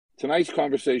Tonight's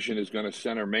conversation is going to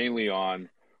center mainly on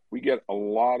we get a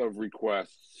lot of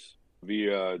requests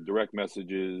via direct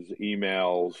messages,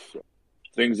 emails,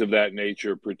 things of that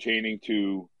nature pertaining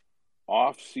to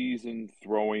off-season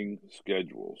throwing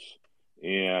schedules.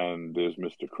 And there's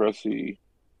Mr. Cressey.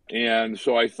 And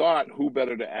so I thought, who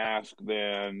better to ask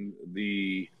than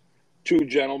the two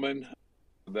gentlemen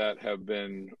that have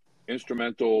been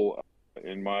instrumental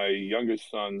in my youngest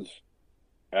son's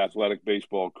athletic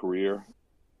baseball career.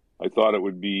 I thought it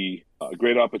would be a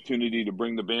great opportunity to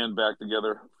bring the band back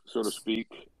together, so to speak.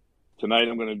 Tonight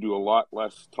I'm going to do a lot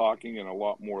less talking and a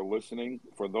lot more listening.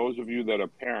 For those of you that are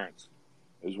parents,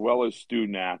 as well as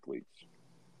student athletes,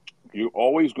 you're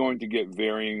always going to get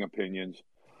varying opinions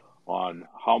on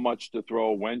how much to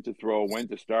throw, when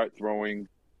to start throwing,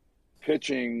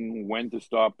 pitching, when to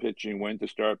stop pitching, when to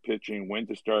start pitching, when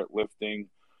to start lifting,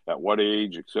 at what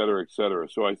age, et cetera, et cetera.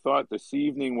 So I thought this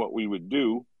evening what we would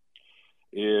do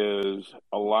is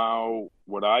allow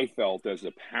what I felt as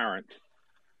a parent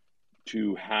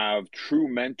to have true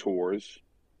mentors.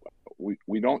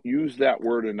 We don't use that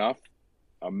word enough.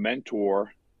 A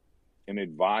mentor, an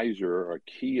advisor, a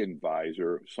key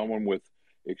advisor, someone with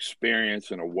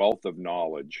experience and a wealth of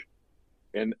knowledge.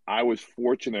 And I was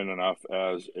fortunate enough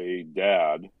as a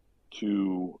dad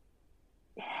to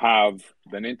have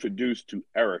been introduced to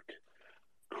Eric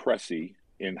Cressey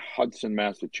in Hudson,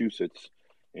 Massachusetts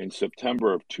in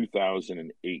September of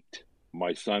 2008.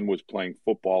 My son was playing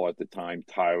football at the time.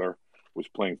 Tyler was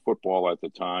playing football at the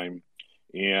time.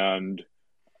 And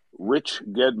Rich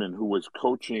Gedman, who was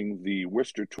coaching the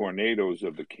Worcester Tornadoes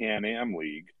of the Can-Am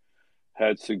League,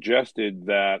 had suggested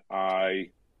that I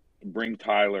bring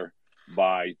Tyler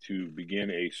by to begin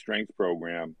a strength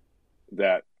program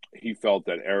that he felt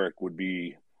that Eric would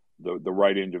be the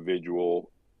right individual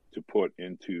to put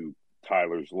into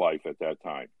Tyler's life at that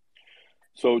time.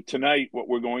 So tonight, what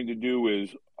we're going to do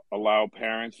is allow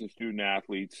parents and student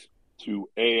athletes to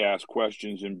A, ask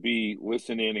questions, and B,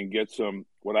 listen in and get some,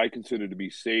 what I consider to be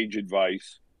sage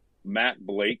advice. Matt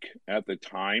Blake at the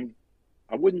time,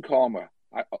 I wouldn't call him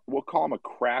we'll call him a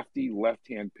crafty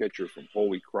left-hand pitcher from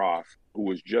Holy Cross who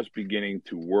was just beginning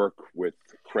to work with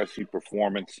Cressey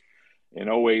Performance in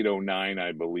 08-09,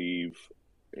 I believe,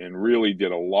 and really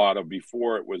did a lot of,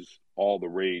 before it was all the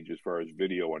rage as far as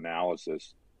video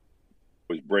analysis,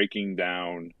 was breaking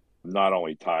down not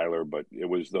only Tyler, but it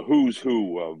was the who's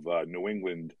who of New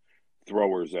England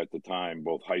throwers at the time,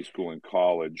 both high school and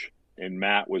college. And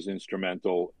Matt was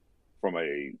instrumental from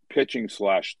a pitching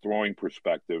 / throwing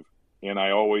perspective. And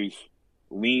I always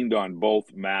leaned on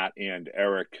both Matt and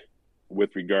Eric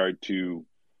with regard to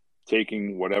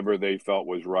taking whatever they felt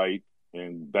was right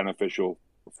and beneficial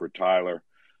for Tyler.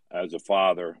 As a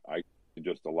father, I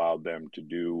just allowed them to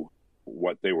do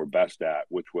what they were best at,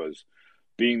 which was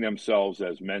being themselves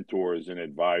as mentors and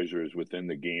advisors within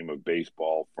the game of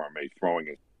baseball from a throwing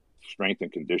and strength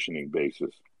and conditioning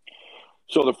basis.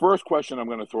 So the first question I'm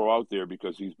going to throw out there,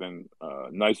 because he's been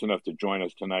nice enough to join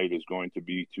us tonight, is going to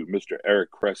be to Mr.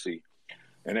 Eric Cressey.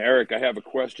 And Eric, I have a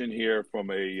question here from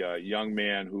a young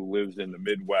man who lives in the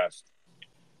Midwest.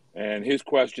 And his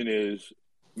question is,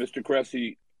 Mr.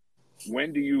 Cressey,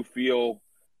 when do you feel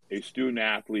a student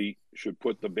athlete should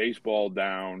put the baseball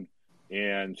down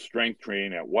and strength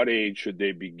train? At what age should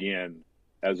they begin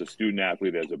as a student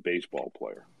athlete, as a baseball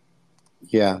player?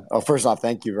 Yeah. Oh, first off,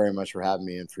 thank you very much for having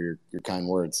me and for your kind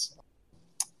words.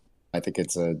 I think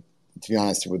it's to be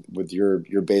honest, with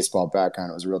your baseball background,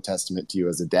 it was a real testament to you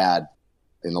as a dad.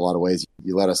 In a lot of ways,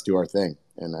 you let us do our thing.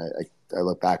 And I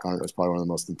look back on it, it was probably one of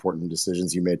the most important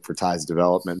decisions you made for Ty's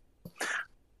development.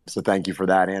 So thank you for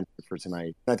that and for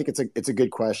tonight. I think it's a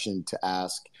good question to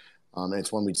ask. And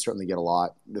it's one we certainly get a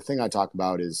lot. The thing I talk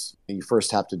about is you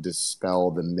first have to dispel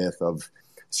the myth of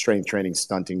strength training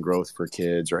stunting growth for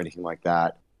kids or anything like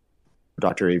that.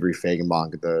 Dr. Avery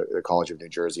Fagenbach at the College of New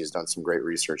Jersey has done some great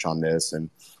research on this. And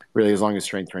really, as long as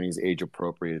strength training is age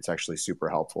appropriate, it's actually super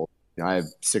helpful. You know, I have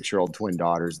 6-year-old twin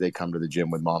daughters. They come to the gym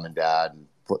with mom and dad and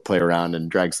play around and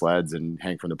drag sleds and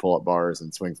hang from the pull-up bars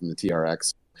and swing from the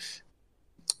TRX.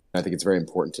 I think it's very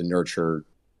important to nurture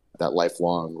that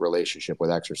lifelong relationship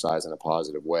with exercise in a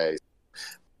positive way.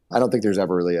 I don't think there's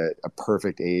ever really a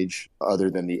perfect age other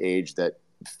than the age that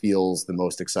feels the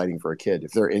most exciting for a kid.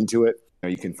 If they're into it,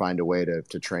 you can find a way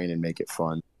to train and make it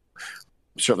fun.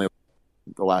 Certainly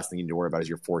the last thing you need to worry about is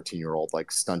your 14-year-old,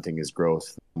 like stunting his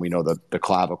growth. We know that the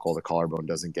clavicle, the collarbone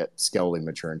doesn't get skeletally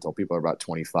mature until people are about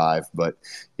 25, but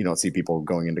you don't see people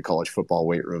going into college football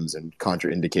weight rooms and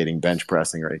contraindicating bench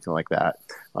pressing or anything like that.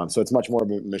 So it's much more of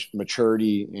a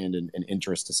maturity and an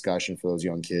interest discussion for those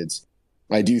young kids.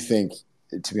 I do think,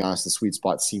 to be honest, the sweet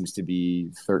spot seems to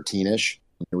be 13-ish.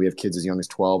 We have kids as young as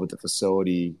 12 at the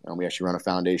facility. We actually run a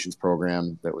foundations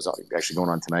program that was actually going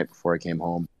on tonight before I came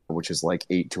home, which is like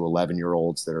 8 to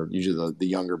 11-year-olds that are usually the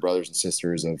younger brothers and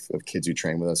sisters of kids who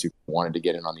train with us who wanted to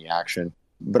get in on the action.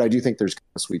 But I do think there's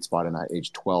a sweet spot in that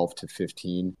age 12 to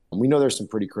 15. And we know there's some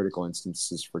pretty critical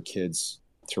instances for kids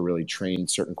to really train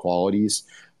certain qualities.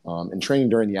 And training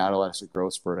during the adolescent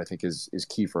growth spurt, I think, is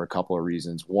key for a couple of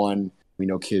reasons. One, we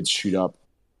know kids shoot up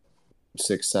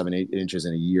 6, 7, 8 inches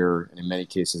in a year. And in many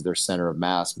cases, their center of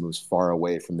mass moves far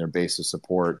away from their base of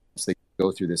support. So they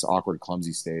go through this awkward,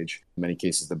 clumsy stage. In many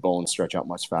cases, the bones stretch out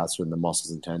much faster than the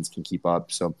muscles and tendons can keep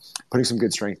up. So putting some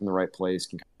good strength in the right place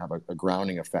can have a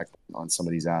grounding effect on some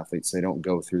of these athletes. So they don't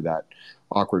go through that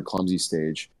awkward, clumsy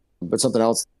stage. But something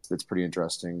else that's pretty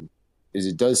interesting is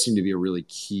it does seem to be a really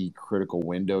key critical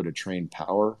window to train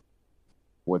power.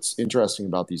 What's interesting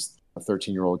about these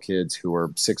 13-year-old kids who are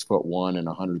 6'1" and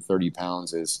 130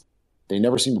 pounds is they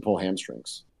never seem to pull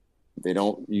hamstrings. They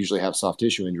don't usually have soft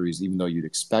tissue injuries, even though you'd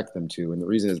expect them to. And the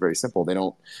reason is very simple. They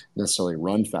don't necessarily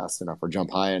run fast enough or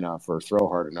jump high enough or throw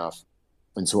hard enough.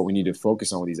 And so what we need to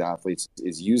focus on with these athletes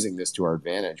is using this to our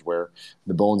advantage, where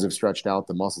the bones have stretched out,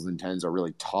 the muscles and tendons are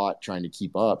really taut trying to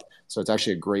keep up. So it's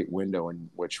actually a great window in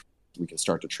which we can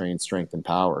start to train strength and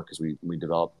power, because we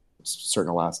develop certain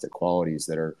elastic qualities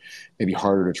that are maybe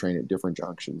harder to train at different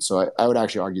junctions. So I would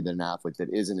actually argue that an athlete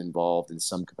that isn't involved in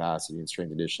some capacity in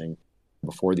strength and conditioning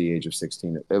before the age of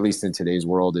 16, at least in today's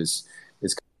world, is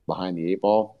behind the 8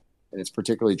 ball. And it's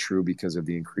particularly true because of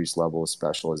the increased level of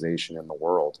specialization in the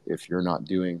world. If you're not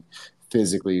doing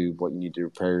physically what you need to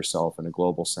prepare yourself in a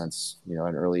global sense, at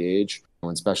an early age,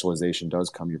 when specialization does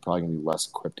come, you're probably going to be less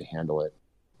equipped to handle it.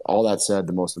 All that said,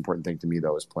 the most important thing to me,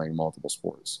 though, is playing multiple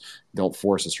sports. Don't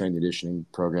force a strength and conditioning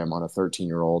program on a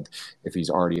 13-year-old if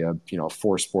he's already a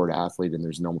 4-sport athlete and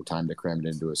there's no more time to cram it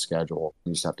into a schedule.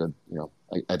 You just have to,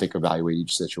 I think, evaluate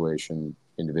each situation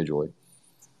individually.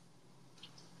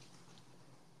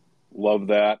 Love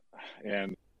that.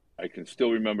 And I can still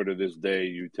remember to this day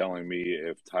you telling me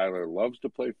if Tyler loves to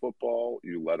play football,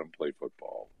 you let him play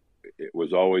football. It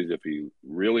was always, if he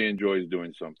really enjoys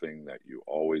doing something, that you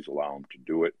always allow him to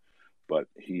do it. But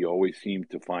he always seemed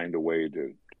to find a way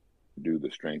to do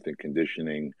the strength and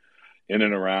conditioning in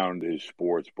and around his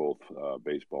sports, both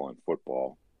baseball and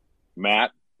football.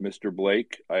 Matt, Mr.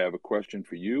 Blake, I have a question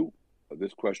for you.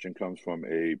 This question comes from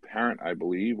a parent, I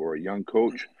believe, or a young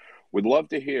coach. Would love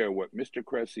to hear what Mr.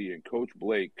 Cressey and Coach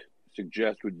Blake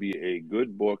suggest would be a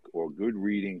good book or good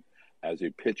reading as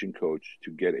a pitching coach to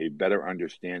get a better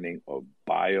understanding of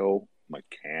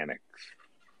biomechanics.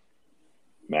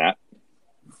 Matt?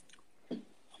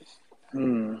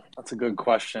 That's a good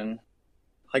question.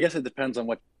 I guess it depends on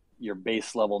what your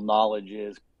base level knowledge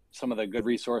is. Some of the good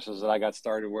resources that I got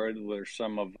started with were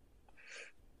some of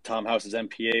Tom House's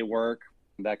MPA work.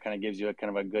 That kind of gives you a kind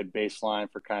of a good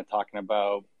baseline for kind of talking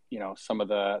about, some of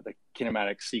the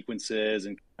kinematic sequences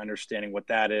and understanding what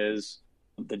that is.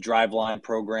 The Driveline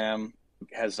program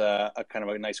has a kind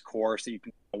of a nice course that you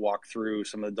can walk through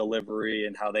some of the delivery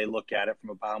and how they look at it from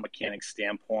a biomechanics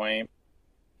standpoint.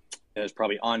 There's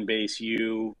probably On Base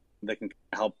U that can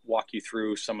help walk you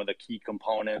through some of the key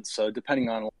components. So depending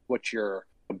on what your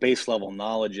base level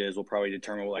knowledge is, will probably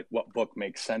determine what book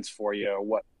makes sense for you or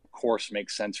what course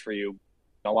makes sense for you.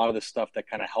 A lot of the stuff that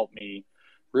kind of helped me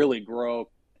really grow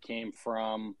came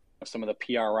from some of the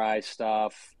PRI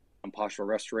stuff, Postural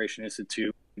Restoration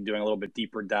Institute, doing a little bit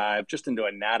deeper dive just into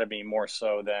anatomy more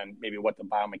so than maybe what the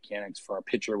biomechanics for a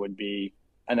pitcher would be.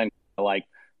 And then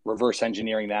reverse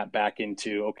engineering that back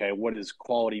into, okay, what does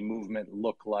quality movement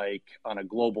look like on a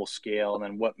global scale? And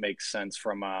then what makes sense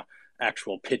from a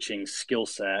actual pitching skill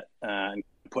set and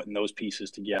putting those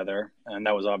pieces together. And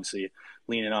that was obviously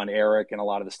leaning on Eric and a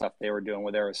lot of the stuff they were doing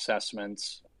with their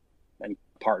assessments and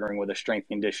partnering with a strength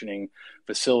conditioning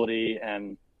facility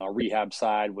and a rehab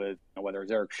side with whether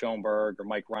it's Eric Schoenberg or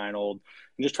Mike Reinold,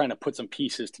 and just trying to put some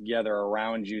pieces together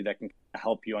around you that can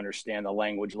help you understand the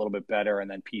language a little bit better,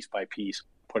 and then piece by piece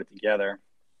put it together.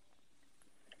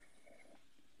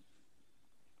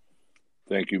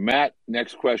 Thank you, Matt.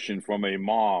 Next question from a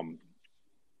mom.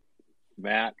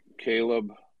 Matt,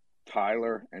 Caleb,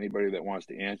 Tyler, anybody that wants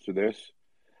to answer this.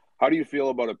 How do you feel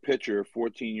about a pitcher,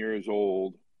 14 years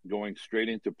old, going straight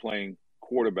into playing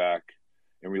quarterback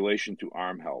in relation to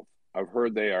arm health? I've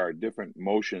heard they are different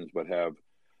motions, but have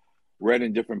read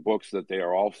in different books that they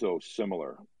are also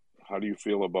similar. How do you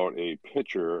feel about a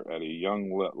pitcher at a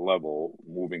young level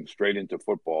moving straight into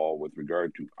football with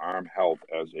regard to arm health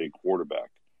as a quarterback?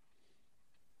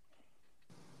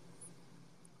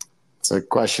 It's a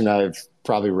question I've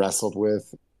probably wrestled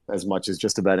with as much as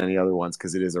just about any other ones,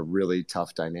 because it is a really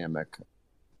tough dynamic.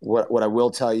 What I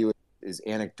will tell you is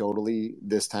anecdotally,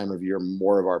 this time of year,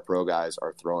 more of our pro guys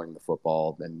are throwing the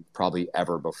football than probably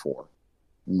ever before.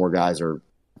 More guys are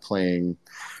playing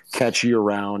catch year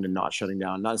round and not shutting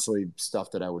down. Not necessarily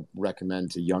stuff that I would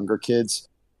recommend to younger kids,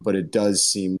 but it does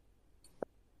seem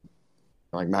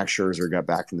like Max Scherzer got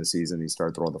back from the season. He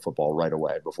started throwing the football right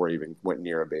away before he even went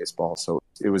near a baseball. So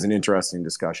it was an interesting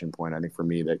discussion point, I think, for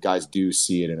me, that guys do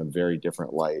see it in a very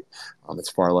different light. It's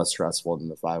far less stressful than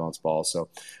the 5-ounce ball. So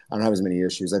I don't have as many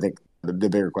issues. I think the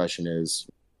bigger question is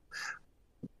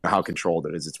how controlled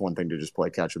it is. It's one thing to just play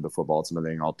catch with the football. It's another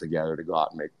thing altogether to go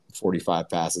out and make 45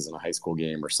 passes in a high school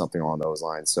game or something along those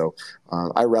lines. So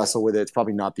I wrestle with it. It's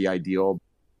probably not the ideal.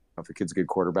 If a kid's a good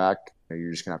quarterback,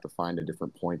 you're just going to have to find a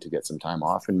different point to get some time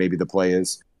off. And maybe the play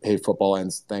is, hey, football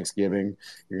ends Thanksgiving.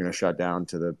 You're going to shut down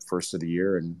to the first of the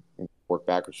year and work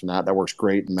backwards from that. That works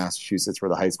great in Massachusetts, where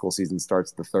the high school season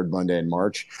starts the third Monday in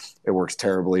March. It works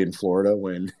terribly in Florida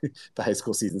when the high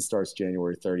school season starts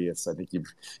January 30th. So I think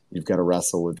you've got to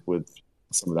wrestle with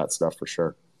some of that stuff for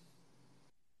sure.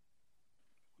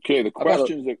 Okay, the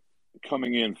questions are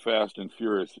coming in fast and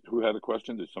furious. Who had a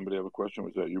question? Did somebody have a question?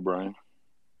 Was that you, Brian?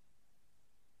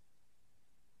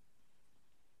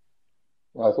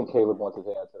 I think Caleb wanted to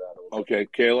answer that. Okay,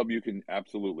 Caleb, you can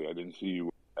absolutely. I didn't see you.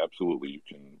 Absolutely, you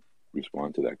can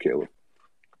respond to that, Caleb.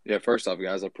 Yeah, first off,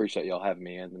 guys, I appreciate y'all having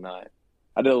me in tonight.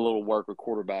 I did a little work with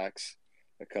quarterbacks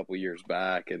a couple years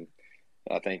back, and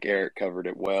I think Eric covered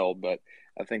it well. But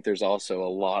I think there's also a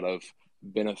lot of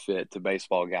benefit to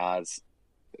baseball guys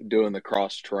doing the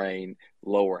cross-train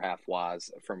lower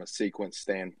half-wise from a sequence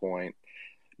standpoint,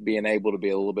 being able to be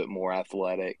a little bit more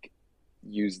athletic,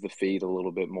 use the feet a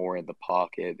little bit more in the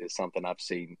pocket is something I've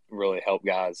seen really help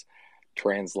guys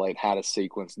translate how to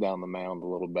sequence down the mound a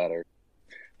little better.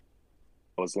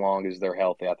 As long as they're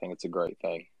healthy, I think it's a great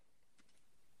thing.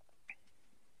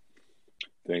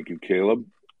 Thank you, Caleb.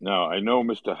 Now, I know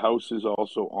Mr. House is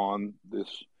also on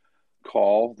this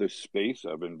call, this space.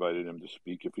 I've invited him to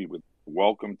speak if he would.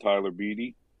 Welcome, Tyler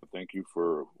Beede. Thank you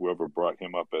for whoever brought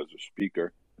him up as a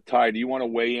speaker. Ty, do you want to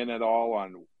weigh in at all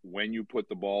on when you put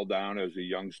the ball down as a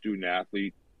young student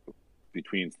athlete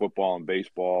between football and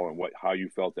baseball, and how you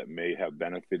felt that may have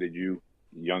benefited you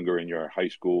younger in your high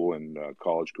school and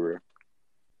college career?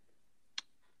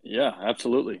 Yeah,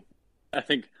 absolutely. I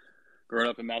think growing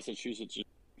up in Massachusetts, just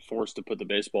forced to put the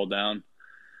baseball down,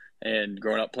 and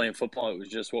growing up playing football, it was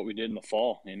just what we did in the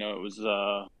fall. It was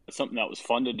something that was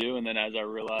fun to do. And then as I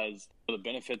realized the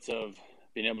benefits of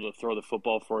being able to throw the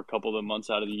football for a couple of months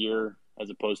out of the year as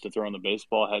opposed to throwing the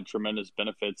baseball had tremendous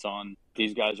benefits on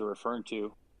these guys are referring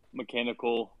to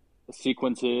mechanical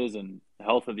sequences and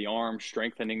health of the arm,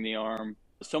 strengthening the arm,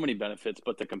 so many benefits.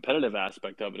 But the competitive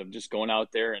aspect of it, of just going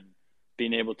out there and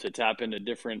being able to tap into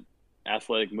different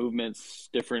athletic movements,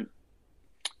 different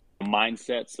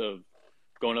mindsets of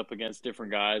going up against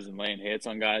different guys and laying hits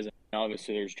on guys. And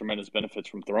obviously there's tremendous benefits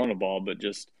from throwing a ball, but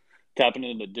just tapping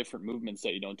into different movements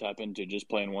that you don't tap into just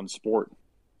playing one sport,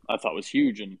 I thought was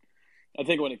huge. And I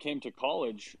think when it came to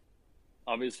college,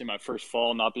 obviously my first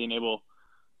fall, not being able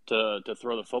to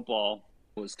throw the football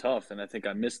was tough. And I think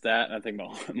I missed that. And I think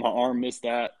my arm missed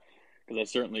that, because I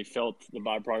certainly felt the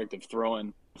byproduct of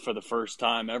throwing for the first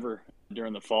time ever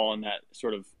during the fall in that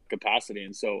sort of capacity.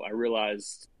 And so I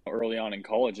realized early on in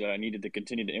college that I needed to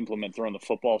continue to implement throwing the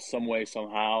football some way,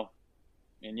 somehow.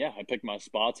 And yeah, I picked my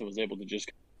spots and was able to just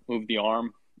move the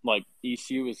arm, like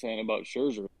ECU was saying about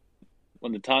Scherzer.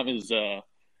 When the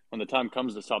time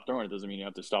comes to stop throwing, it doesn't mean you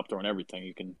have to stop throwing everything.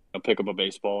 You can pick up a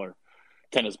baseball or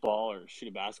tennis ball or shoot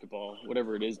a basketball,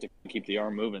 whatever it is, to keep the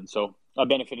arm moving. So I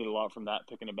benefited a lot from that,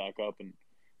 picking it back up, and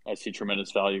I see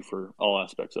tremendous value for all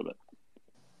aspects of it.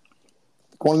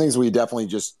 One of the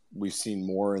things we've seen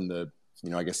more in the,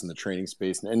 I guess in the training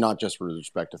space, and not just with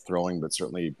respect to throwing, but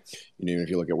certainly, if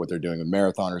you look at what they're doing with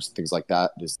marathoners and things like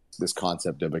that, is this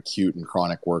concept of acute and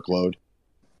chronic workload.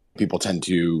 People tend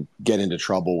to get into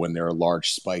trouble when there are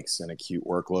large spikes in acute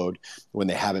workload, when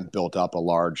they haven't built up a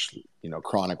large,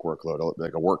 chronic workload,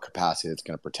 like a work capacity that's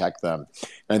going to protect them.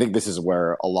 And I think this is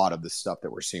where a lot of the stuff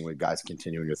that we're seeing with guys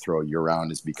continuing to throw year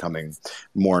round is becoming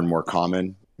more and more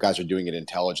common. Guys are doing it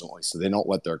intelligently, so they don't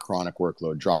let their chronic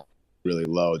workload drop really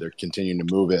low. They're continuing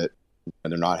to move it,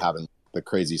 and they're not having the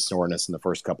crazy soreness in the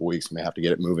first couple of weeks, and they have to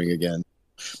get it moving again.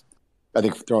 I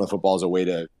think throwing the football is a way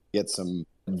to get some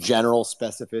general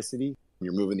specificity.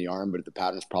 You're moving the arm, but the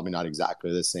pattern's probably not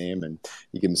exactly the same, and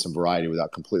you give them some variety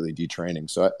without completely detraining.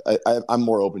 So I'm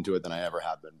more open to it than I ever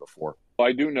have been before.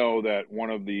 I do know that one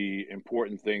of the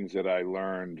important things that I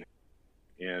learned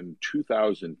in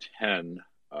 2010,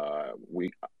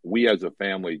 we as a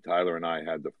family, Tyler and I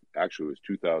actually it was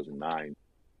 2009,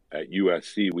 at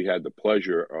USC, we had the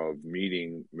pleasure of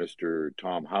meeting Mr.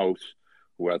 Tom House,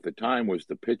 who at the time was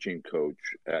the pitching coach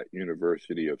at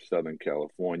University of Southern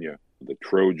California, the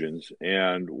Trojans.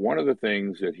 And one of the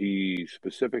things that he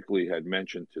specifically had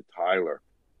mentioned to Tyler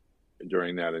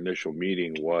during that initial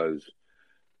meeting was,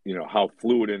 how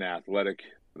fluid and athletic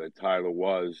that Tyler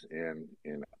was. And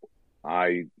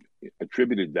I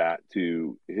attributed that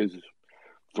to his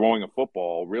throwing a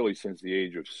football really since the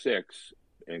age of 6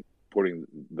 and putting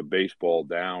the baseball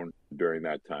down during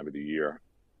that time of the year.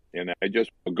 And I just,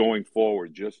 going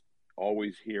forward, just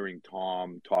always hearing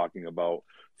Tom talking about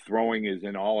throwing is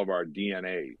in all of our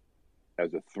DNA.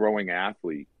 As a throwing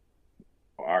athlete,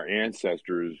 our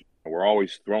ancestors were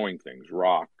always throwing things,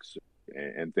 rocks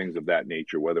and things of that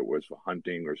nature, whether it was for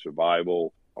hunting or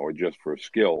survival or just for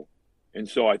skill. And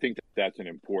so I think that's an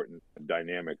important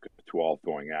dynamic to all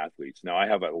throwing athletes. Now, I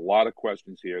have a lot of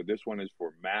questions here. This one is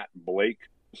for Matt Blake,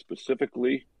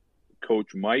 specifically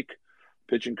Coach Mike,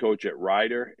 pitching coach at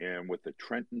Ryder and with the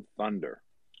Trenton Thunder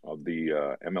of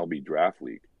the MLB Draft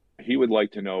League. He would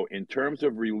like to know, in terms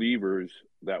of relievers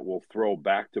that will throw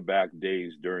back-to-back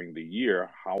days during the year,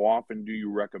 how often do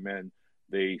you recommend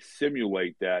they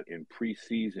simulate that in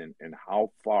preseason, and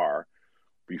how far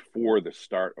before the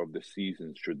start of the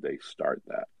season should they start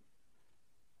that?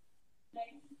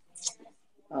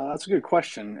 That's a good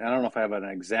question. I don't know if I have an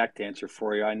exact answer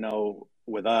for you. I know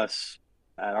with us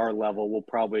at our level, we'll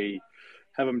probably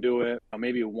have them do it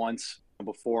maybe once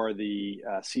before the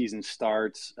season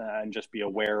starts, and just be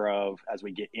aware of, as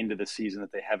we get into the season,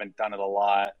 that they haven't done it a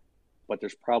lot. But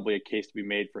there's probably a case to be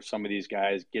made for some of these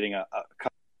guys getting a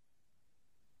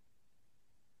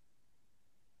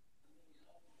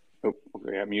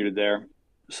we got muted there.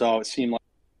 So it seemed like,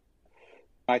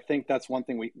 I think that's one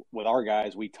thing with our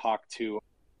guys, we talk to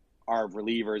our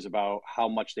relievers about how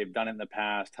much they've done it in the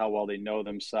past, how well they know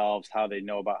themselves, how they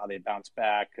know about how they bounce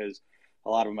back, because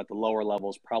a lot of them at the lower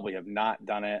levels probably have not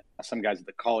done it. Some guys at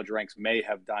the college ranks may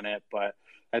have done it, but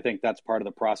I think that's part of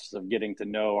the process of getting to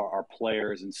know our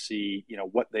players and see,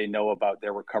 what they know about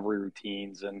their recovery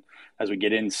routines. And as we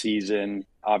get in season,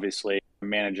 obviously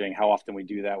managing how often we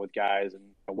do that with guys and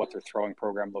what their throwing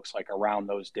program looks like around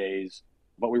those days.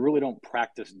 But we really don't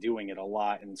practice doing it a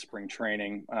lot in spring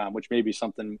training, which may be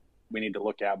something we need to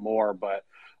look at more. But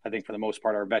I think for the most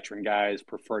part, our veteran guys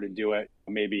prefer to do it,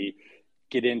 maybe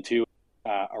get into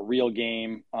a real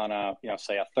game on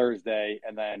say a Thursday,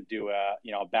 and then do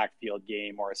a backfield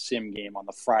game or a sim game on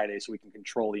the Friday, so we can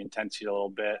control the intensity a little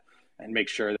bit and make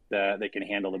sure that they can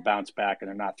handle the bounce back and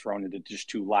they're not thrown into just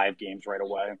 2 live games right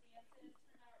away.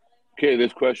 Okay,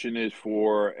 this question is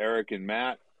for Eric and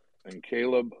Matt and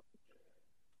Caleb.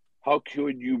 How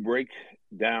could you break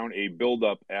down a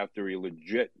buildup after a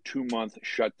legit 2-month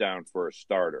shutdown for a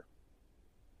starter?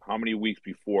 How many weeks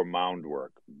before mound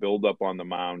work? Build up on the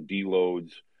mound,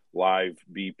 deloads, live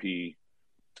BP.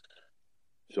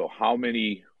 So how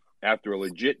many, after a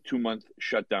legit 2-month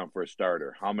shutdown for a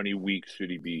starter, how many weeks should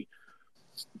he be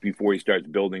before he starts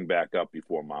building back up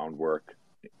before mound work?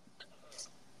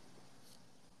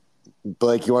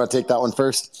 Blake, you want to take that one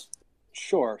first?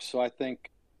 Sure. So I think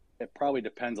it probably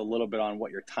depends a little bit on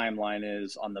what your timeline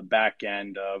is on the back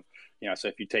end of, so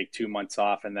if you take 2 months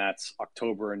off, and that's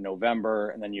October and November,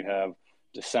 and then you have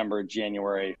December,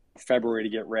 January, February to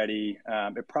get ready.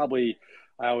 I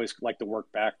always like to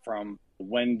work back from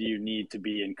when do you need to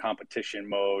be in competition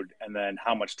mode, and then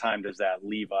how much time does that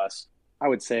leave us? I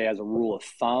would say, as a rule of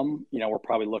thumb, we're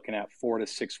probably looking at 4 to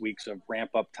 6 weeks of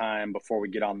ramp up time before we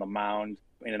get on the mound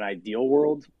in an ideal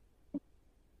world.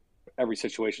 Every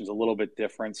situation is a little bit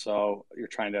different, so you're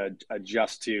trying to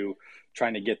adjust to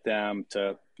trying to get them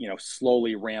to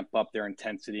slowly ramp up their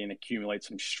intensity and accumulate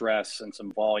some stress and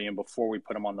some volume before we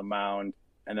put them on the mound.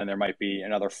 And then there might be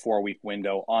another 4-week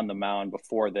window on the mound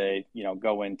before they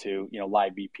go into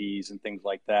live BPs and things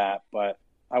like that. But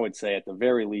I would say at the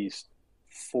very least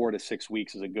 4 to 6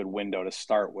 weeks is a good window to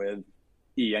start with.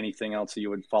 Anything else that you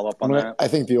would follow up on that? I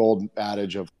think the old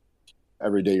adage of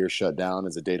every day you're shut down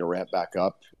is a day to ramp back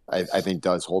up, I think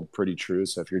does hold pretty true.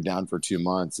 So if you're down for 2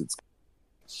 months, it's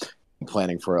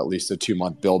planning for at least a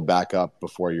 2-month build back up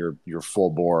before you're full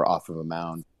bore off of a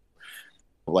mound.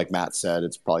 Like Matt said,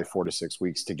 it's probably 4 to 6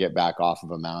 weeks to get back off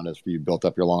of a mound after you built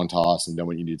up your long toss and done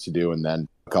what you need to do, and then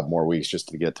a couple more weeks just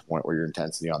to get to the point where your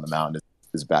intensity on the mound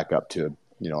is back up to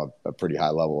a pretty high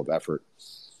level of effort.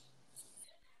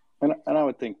 And I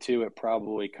would think too, it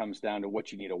probably comes down to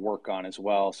what you need to work on as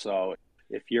well. So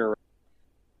if you're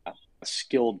a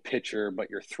skilled pitcher, but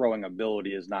your throwing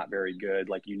ability is not very good,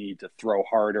 like you need to throw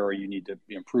harder or you need to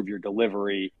improve your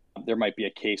delivery, there might be a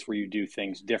case where you do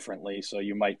things differently. So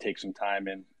you might take some time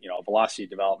in, a velocity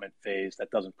development phase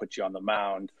that doesn't put you on the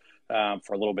mound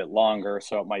for a little bit longer.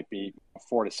 So it might be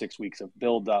 4 to 6 weeks of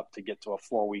buildup to get to a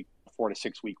 4 to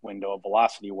 6 week window of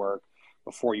velocity work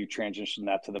before you transition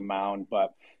that to the mound.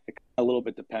 But it a little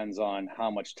bit depends on how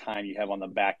much time you have on the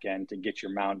back end to get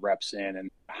your mound reps in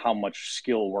and how much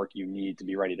skill work you need to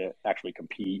be ready to actually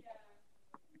compete.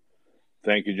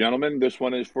 Thank you, gentlemen. This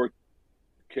one is for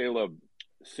Caleb.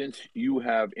 Since you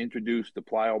have introduced the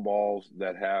plyo balls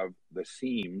that have the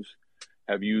seams,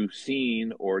 have you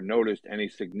seen or noticed any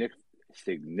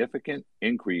significant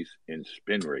increase in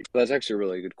spin rate? That's actually a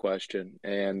really good question.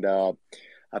 And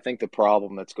I think the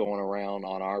problem that's going around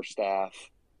on our staff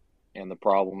and the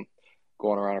problem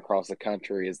going around across the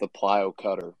country is the plyo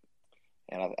cutter.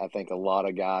 And I think a lot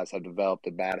of guys have developed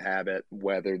a bad habit,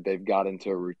 whether they've got into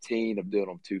a routine of doing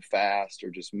them too fast or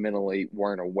just mentally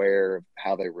weren't aware of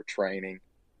how they were training.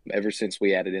 Ever since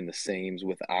we added in the seams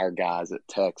with our guys at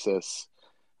Texas,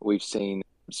 we've seen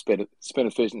spin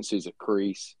efficiencies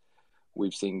increase.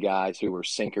 We've seen guys who were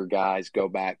sinker guys go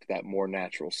back to that more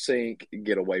natural sink,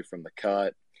 get away from the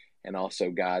cut, and also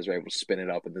guys are able to spin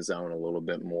it up in the zone a little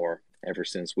bit more ever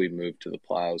since we moved to the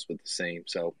plyos with the seam.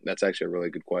 So that's actually a really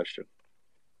good question.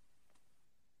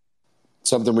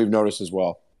 Something we've noticed as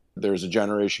well. There's a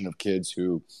generation of kids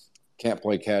who can't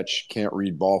play catch, can't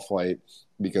read ball flight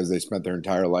because they spent their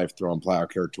entire life throwing plyo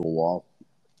care to a wall.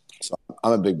 So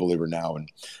I'm a big believer now, and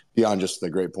beyond just the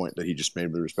great point that he just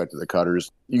made with respect to the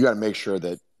cutters, you got to make sure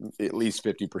that at least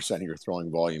 50% of your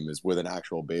throwing volume is with an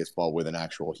actual baseball, with an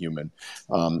actual human.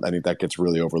 I think that gets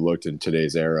really overlooked in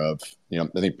today's era of,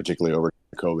 I think particularly over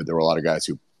COVID, there were a lot of guys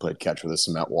who played catch with a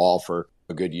cement wall for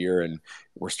a good year, and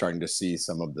we're starting to see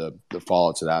some of the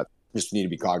fallout to that. Just need to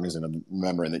be cognizant of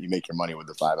remembering that you make your money with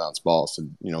the 5-ounce ball. So,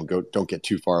 don't get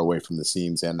too far away from the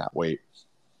seams and that weight.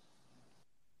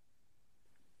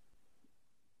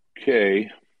 Okay.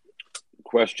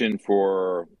 Question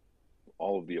for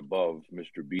all of the above,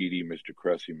 Mr. Beede, Mr.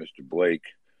 Cressey, Mr. Blake,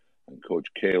 and Coach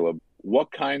Caleb.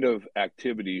 What kind of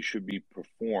activity should be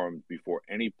performed before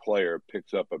any player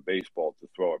picks up a baseball to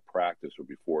throw at practice or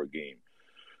before a game?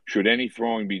 Should any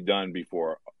throwing be done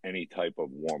before any type of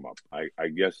warm-up? I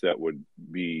guess that would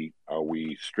be, are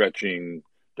we stretching,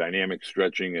 dynamic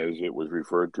stretching as it was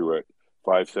referred to at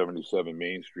 577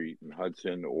 Main Street in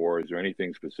Hudson, or is there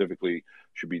anything specifically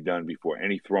should be done before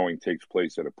any throwing takes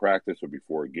place at a practice or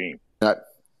before a game?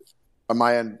 On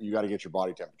my end, you got to get your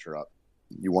body temperature up.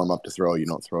 You warm up to throw, you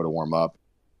don't throw to warm up.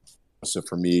 So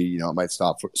for me, it might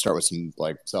start with some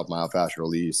like self-myofascial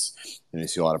release. And you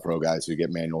see a lot of pro guys who get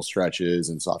manual stretches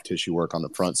and soft tissue work on the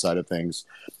front side of things.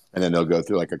 And then they'll go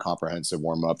through like a comprehensive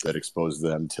warm-up that exposes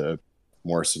them to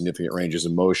more significant ranges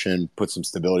of motion, put some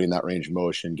stability in that range of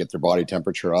motion, get their body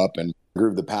temperature up and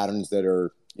groove the patterns that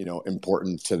are,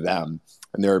 important to them.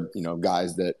 And there are,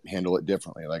 guys that handle it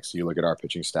differently. Like, so you look at our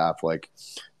pitching staff, like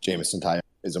Jamison Ty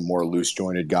is a more loose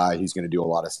jointed guy. He's going to do a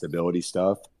lot of stability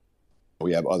stuff.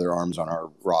 We have other arms on our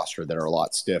roster that are a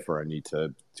lot stiffer and need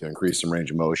to increase some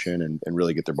range of motion and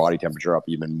really get their body temperature up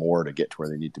even more to get to where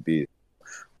they need to be.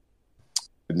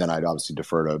 And then I'd obviously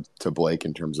defer to Blake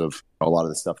in terms of a lot of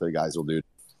the stuff that the guys will do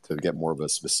to get more of a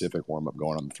specific warm-up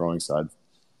going on the throwing side.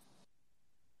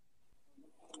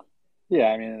 Yeah,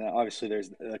 I mean, obviously there's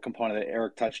a component that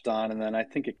Eric touched on, and then I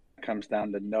think it comes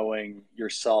down to knowing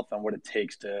yourself and what it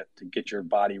takes to get your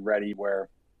body ready, where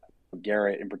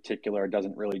Garrett in particular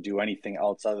doesn't really do anything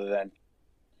else other than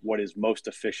what is most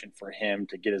efficient for him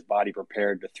to get his body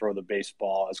prepared to throw the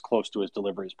baseball as close to his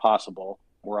delivery as possible,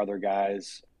 where other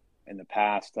guys in the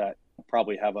past that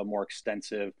probably have a more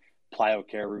extensive plyo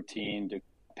care routine to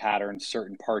pattern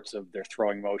certain parts of their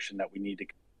throwing motion that we need to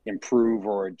improve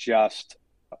or adjust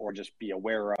or just be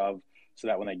aware of, so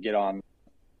that when they get on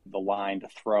the line to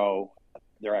throw,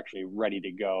 they're actually ready to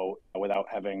go without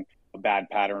having a bad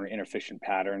pattern or inefficient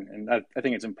pattern. And I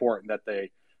think it's important that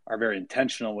they are very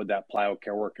intentional with that plyo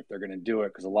care work if they're going to do it,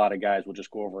 because a lot of guys will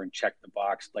just go over and check the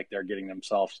box like they're getting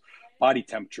themselves body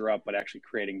temperature up, but actually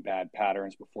creating bad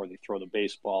patterns before they throw the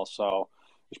baseball. So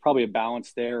there's probably a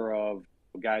balance there of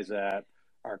guys that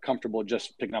are comfortable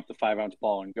just picking up the 5-ounce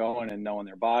ball and going and knowing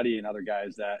their body, and other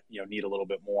guys that need a little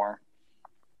bit more.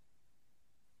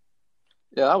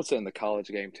 Yeah, I would say in the college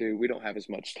game too, we don't have as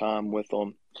much time with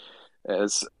them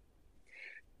as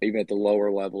even at the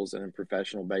lower levels and in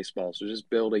professional baseball. So just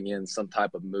building in some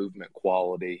type of movement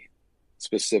quality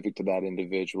specific to that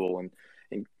individual and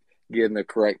getting the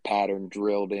correct pattern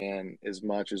drilled in as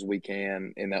much as we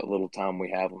can in that little time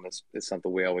we have them is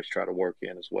something we always try to work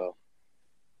in as well.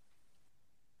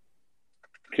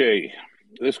 Okay,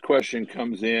 this question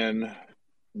comes in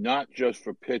not just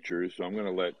for pitchers, so I'm going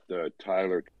to let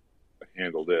Tyler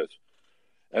handle this.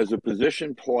 As a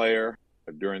position player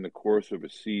during the course of a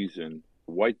season,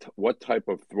 what type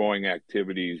of throwing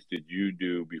activities did you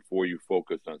do before you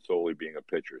focused on solely being a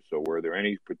pitcher? So were there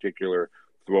any particular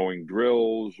throwing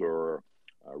drills or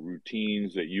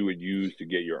routines that you would use to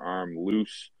get your arm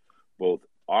loose, both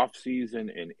off season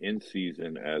and in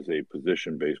season as a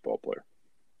position baseball player?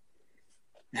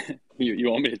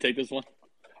 You want me to take this one?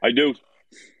 I do,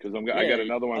 because I got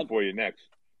another one for you next.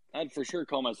 I'd for sure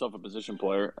call myself a position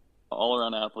player,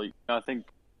 all-around athlete.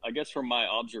 I guess from my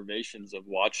observations of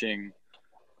watching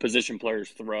position players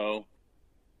throw,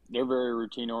 they're very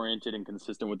routine-oriented and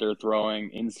consistent with their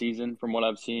throwing in season from what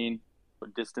I've seen.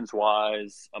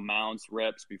 Distance-wise, amounts,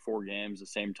 reps before games, the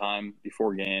same time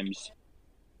before games.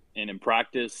 And in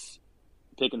practice,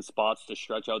 picking spots to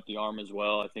stretch out the arm as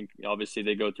well. I think obviously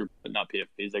they go through, but not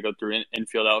PFPs, they go through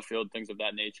infield, outfield, things of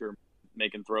that nature,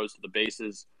 making throws to the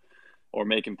bases or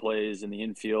making plays in the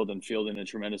infield and fielding a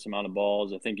tremendous amount of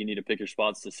balls. I think you need to pick your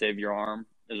spots to save your arm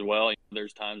as well.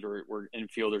 There's times where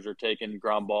infielders are taking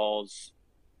ground balls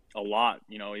a lot,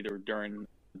 either during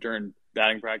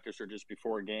batting practice or just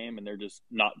before a game, and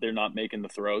they're not making the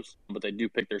throws, but they do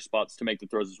pick their spots to make the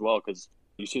throws as well, because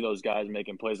you see those guys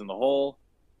making plays in the hole,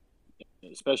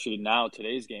 especially now,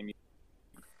 today's game,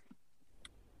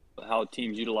 how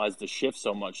teams utilize the shift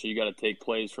so much. So you got to take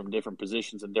plays from different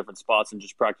positions and different spots and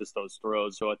just practice those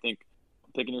throws. So I think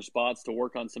picking your spots to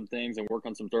work on some things and work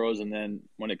on some throws. And then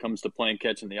when it comes to playing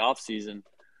catch in the off season,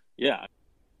 yeah,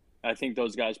 I think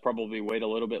those guys probably wait a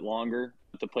little bit longer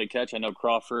to play catch. I know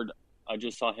Crawford, I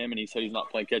just saw him and he said he's not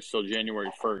playing catch till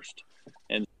January 1st.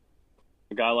 And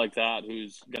a guy like that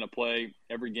who's going to play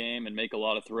every game and make a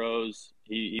lot of throws,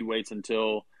 he waits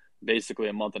until basically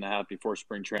a month and a half before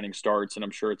spring training starts. And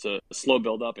I'm sure it's a slow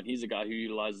build up, and he's a guy who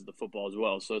utilizes the football as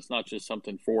well. So it's not just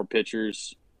something for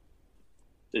pitchers.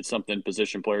 It's something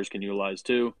position players can utilize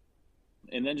too.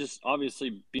 And then just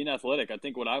obviously being athletic. I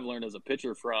think what I've learned as a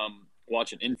pitcher from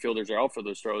watching infielders or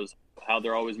outfielders throws, how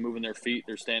they're always moving their feet.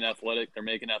 They're staying athletic. They're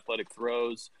making athletic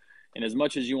throws. And as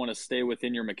much as you want to stay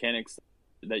within your mechanics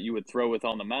that you would throw with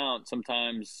on the mound,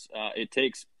 sometimes it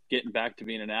takes getting back to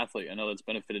being an athlete. I know that's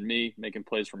benefited me, making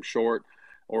plays from short,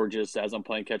 or just as I'm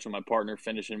playing catch with my partner,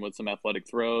 finishing with some athletic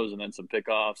throws and then some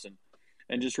pickoffs,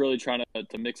 and just really trying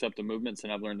to mix up the movements.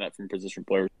 And I've learned that from position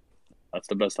players. That's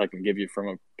the best I can give you from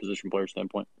a position player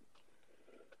standpoint.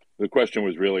 The question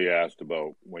was really asked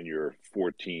about when you're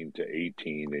 14 to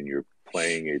 18 and you're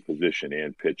playing a position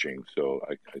and pitching. So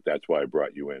that's why I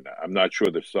brought you in. I'm not sure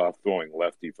the soft throwing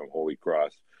lefty from Holy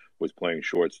Cross was playing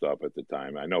shortstop at the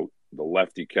time. I know the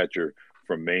lefty catcher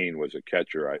from Maine was a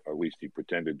catcher, at least he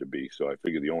pretended to be. So I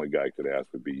figured the only guy I could ask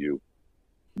would be you.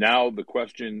 Now the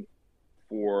question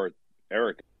for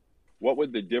Eric, what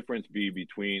would the difference be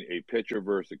between a pitcher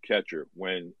versus a catcher?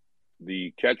 When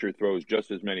the catcher throws just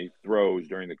as many throws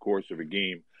during the course of a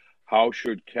game, how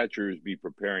should catchers be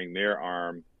preparing their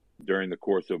arm during the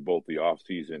course of both the off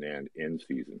season and in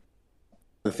season?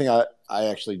 The thing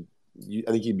I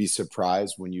think you'd be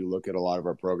surprised when you look at a lot of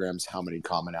our programs, how many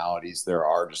commonalities there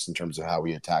are just in terms of how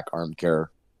we attack arm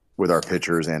care with our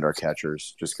pitchers and our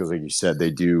catchers, just because, like you said, they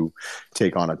do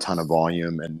take on a ton of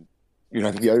volume. And,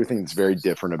 I think the other thing that's very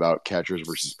different about catchers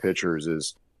versus pitchers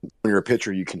is when you're a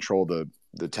pitcher, you control the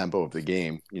tempo of the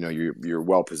game. You're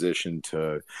well positioned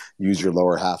to use your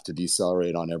lower half to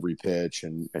decelerate on every pitch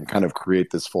and kind of create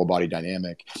this full body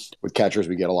dynamic. With catchers,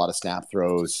 we get a lot of snap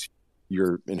throws.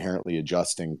 You're inherently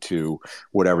adjusting to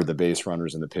whatever the base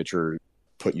runners and the pitcher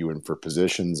put you in for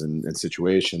positions and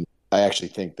situations. I actually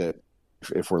think that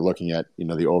if we're looking at,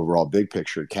 the overall big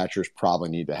picture, catchers probably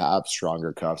need to have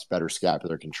stronger cuffs, better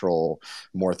scapular control,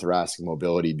 more thoracic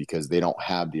mobility, because they don't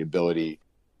have the ability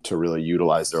to really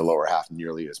utilize their lower half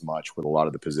nearly as much with a lot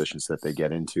of the positions that they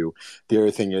get into. The other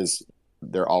thing is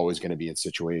they're always going to be in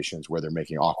situations where they're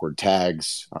making awkward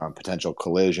tags, potential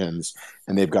collisions,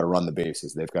 and they've got to run the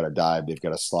bases. They've got to dive. They've got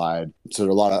to slide. So there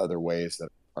are a lot of other ways that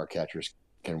our catchers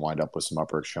can wind up with some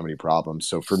upper extremity problems.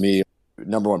 So for me,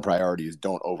 number one priority is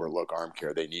don't overlook arm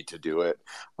care. They need to do it.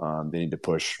 They need to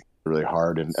push really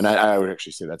hard. And I would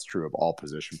actually say that's true of all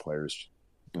position players.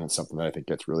 And it's something that I think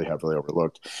gets really heavily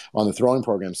overlooked. On the throwing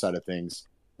program side of things,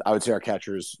 I would say our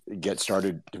catchers get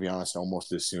started, to be honest,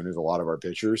 almost as soon as a lot of our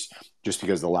pitchers, just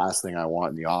because the last thing I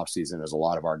want in the offseason is a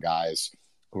lot of our guys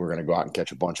who are going to go out and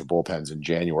catch a bunch of bullpens in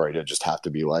January to just have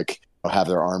to be like, have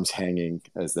their arms hanging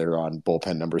as they're on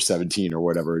bullpen number 17 or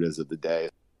whatever it is of the day.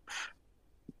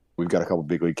 We've got a couple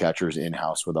big league catchers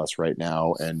in-house with us right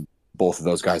now, and both of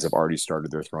those guys have already started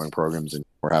their throwing programs, and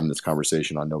we're having this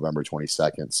conversation on November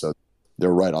 22nd. So they're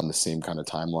right on the same kind of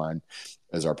timeline.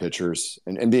 as our pitchers.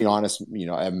 And being honest,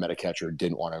 I haven't met a catcher who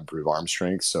didn't want to improve arm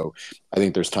strength. So I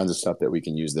think there's tons of stuff that we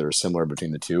can use that are similar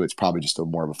between the two. It's probably just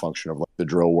more of a function of like the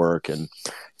drill work and,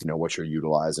 what you're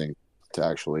utilizing to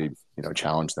actually,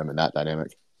 challenge them in that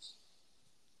dynamic.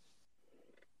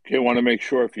 Okay, I want to make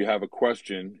sure if you have a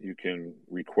question, you can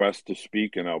request to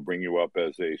speak and I'll bring you up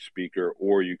as a speaker,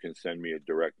 or you can send me a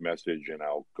direct message and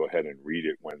I'll go ahead and read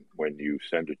it when you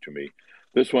send it to me.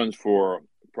 This one's for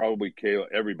probably Kayla,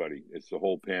 everybody. It's the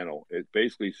whole panel. It's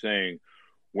basically saying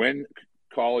when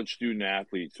college student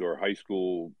athletes or high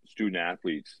school student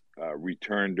athletes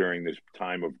return during this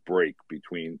time of break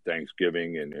between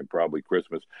Thanksgiving and probably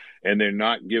Christmas, and they're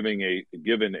not given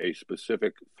a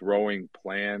specific throwing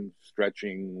plan,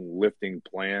 stretching, lifting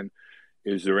plan,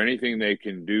 is there anything they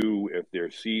can do if their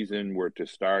season were to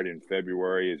start in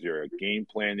February? Is there a game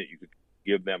plan that you could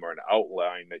give them or an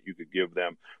outline that you could give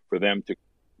them for them to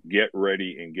get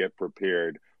ready and get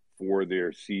prepared for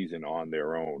their season on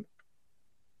their own?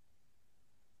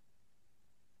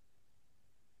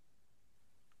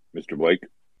 Mr. Blake?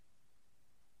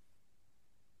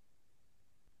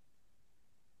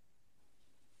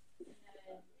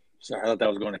 Sorry, I thought that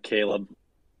was going to Caleb.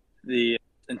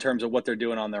 In terms of what they're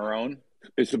doing on their own?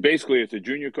 It's a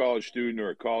junior college student or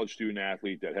a college student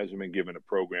athlete that hasn't been given a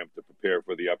program to prepare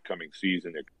for the upcoming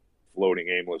season. They're floating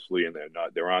aimlessly and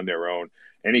they're on their own.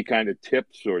 Any kind of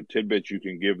tips or tidbits you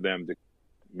can give them to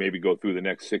maybe go through the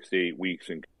next 6 to 8 weeks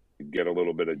and get a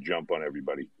little bit of jump on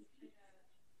everybody?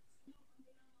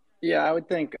 Yeah, I would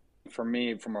think for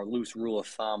me, from a loose rule of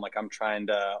thumb, I'm trying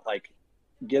to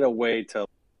get a way to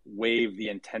wave the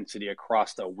intensity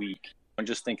across the week. I'm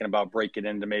just thinking about breaking it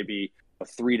into maybe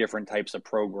 3 different types of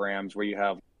programs where you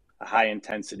have a high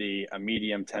intensity, a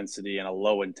medium intensity, and a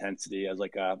low intensity as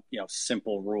a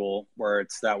simple rule, where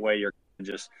it's that way you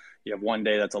have one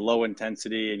day that's a low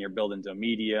intensity and you're building to a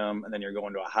medium, and then you're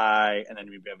going to a high, and then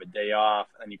you have a day off,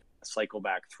 and you cycle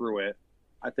back through it.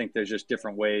 I think there's just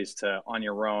different ways to, on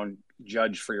your own,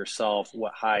 judge for yourself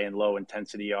what high and low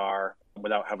intensity are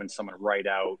without having someone write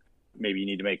out, maybe you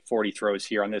need to make 40 throws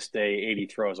here on this day, 80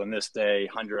 throws on this day,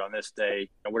 100 on this day,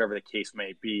 whatever the case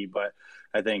may be. But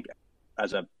I think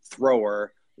as a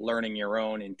thrower, learning your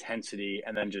own intensity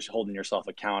and then just holding yourself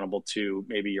accountable to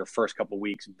maybe your first couple of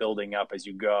weeks, building up as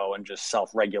you go and just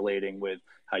self-regulating with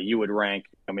how you would rank,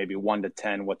 maybe 1 to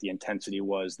 10, what the intensity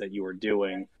was that you were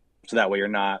doing. So that way you're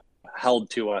not held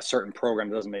to a certain program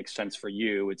that doesn't make sense for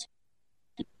you.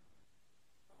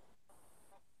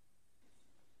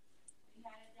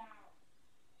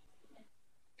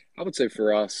 I would say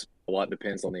for us, a lot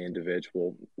depends on the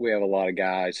individual. We have a lot of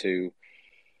guys who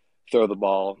throw the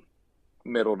ball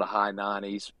middle to high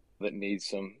 90s that need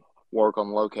some work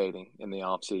on locating in the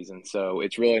off season. So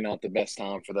it's really not the best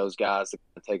time for those guys to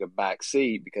take a back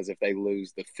seat, because if they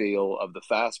lose the feel of the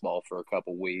fastball for a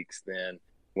couple weeks, then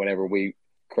whenever we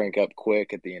crank up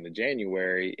quick at the end of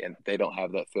January and they don't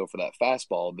have that feel for that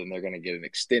fastball, then they're going to get an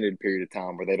extended period of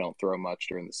time where they don't throw much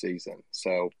during the season.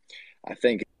 So I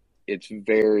think it's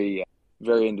very,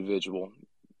 very individual,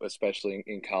 especially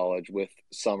in college with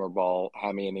summer ball.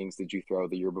 How many innings did you throw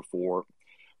the year before?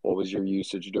 What was your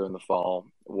usage during the fall?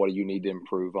 What do you need to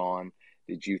improve on?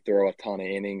 Did you throw a ton of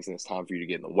innings and it's time for you to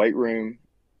get in the weight room?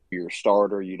 You're a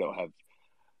starter. You don't have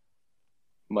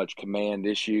much command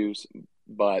issues.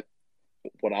 But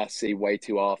what I see way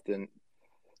too often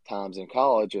times in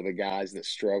college are the guys that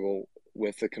struggle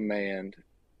with the command.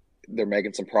 They're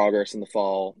making some progress in the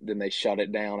fall, then they shut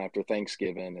it down after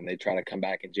Thanksgiving and they try to come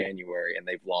back in January and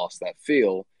they've lost that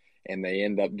feel, and they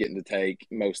end up getting to take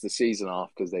most of the season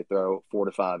off because they throw 4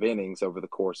 to 5 innings over the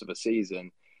course of a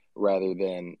season rather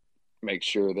than make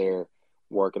sure they're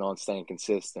working on staying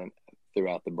consistent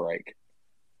throughout the break.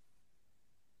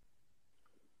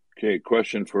 Okay,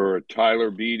 question for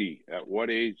Tyler Beede. At what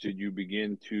age did you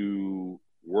begin to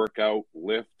work out,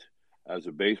 lift as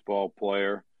a baseball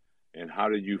player, and how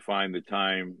did you find the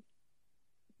time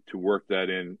to work that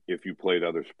in if you played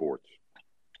other sports?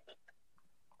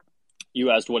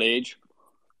 You asked what age?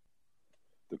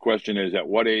 The question is, at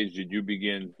what age did you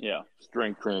begin Yeah.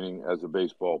 strength training as a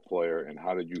baseball player, and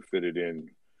how did you fit it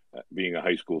in being a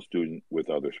high school student with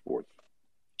other sports?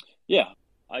 Yeah,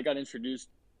 I got introduced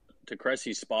to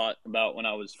Cressey's spot about when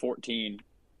I was 14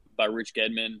 by Rich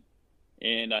Gedman,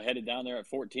 and I headed down there at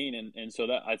 14, and so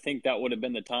that I think that would have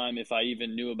been the time if I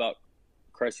even knew about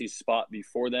Cressey's spot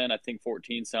before then. I think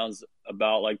 14 sounds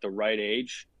about like the right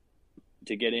age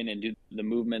to get in and do the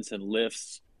movements and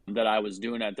lifts that I was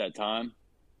doing at that time.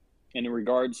 And in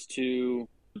regards to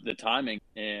the timing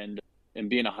and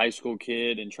being a high school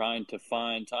kid and trying to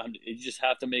find time, you just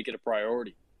have to make it a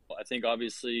priority. I think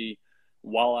obviously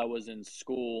while I was in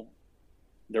school,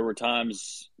 There were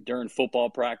times during football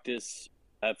practice,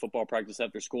 I had football practice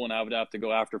after school, and I would have to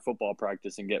go after football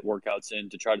practice and get workouts in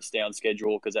to try to stay on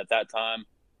schedule, because at that time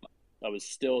I was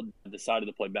still decided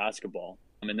to play basketball.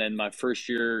 And then my first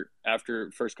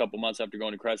couple months after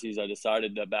going to Cressey's, I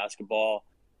decided that basketball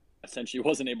essentially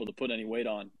wasn't able to put any weight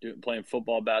on. Playing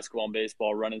football, basketball, and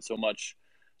baseball, running so much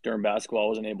during basketball, I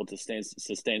wasn't able to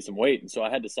sustain some weight. And so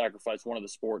I had to sacrifice one of the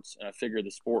sports. And I figured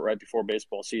the sport right before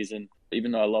baseball season,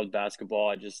 even though I loved basketball,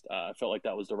 I felt like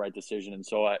that was the right decision. And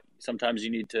so sometimes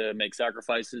you need to make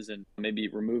sacrifices and maybe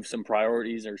remove some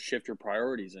priorities or shift your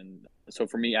priorities. And so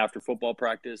for me, after football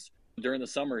practice, during the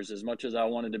summers, as much as I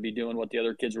wanted to be doing what the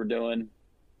other kids were doing,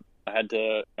 I had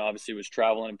to, obviously was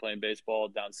traveling and playing baseball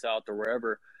down south or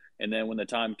wherever. And then when the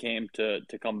time came to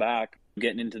come back,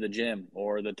 getting into the gym,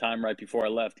 or the time right before I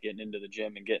left, getting into the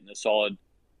gym and getting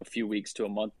a few weeks to a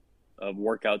month of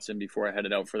workouts in before I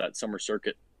headed out for that summer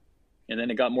circuit. And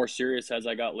then it got more serious as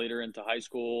I got later into high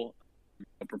school,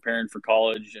 preparing for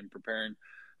college and preparing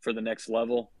for the next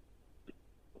level.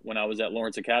 When I was at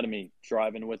Lawrence Academy,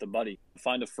 driving with a buddy,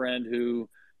 find a friend who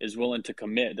is willing to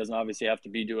commit. It doesn't obviously have to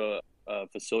be to a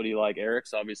facility like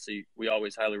Eric's. Obviously, we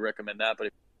always highly recommend that.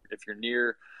 But if you're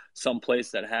near some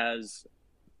place that has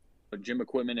gym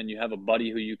equipment and you have a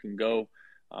buddy who you can go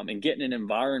and get in an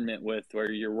environment with,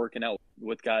 where you're working out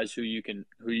with guys who you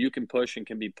can push and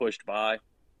can be pushed by,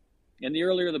 and the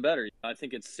earlier the better. I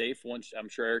think it's safe once, I'm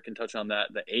sure Eric can touch on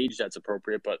that, the age that's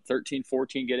appropriate, but 13,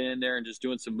 14, getting in there and just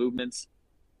doing some movements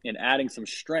and adding some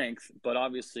strength. But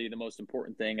obviously the most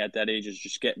important thing at that age is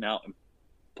just getting out and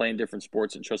playing different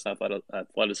sports and trusting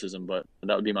athleticism. But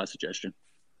that would be my suggestion.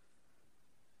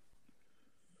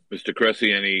 Mr.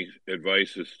 Cressey, any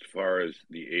advice as far as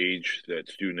the age that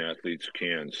student athletes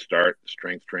can start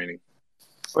strength training?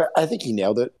 Well, I think he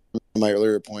nailed it. My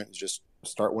earlier point is just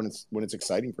start when it's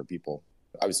exciting for people.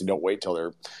 Obviously, don't wait till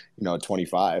they're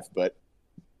 25, but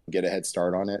get a head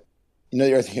start on it.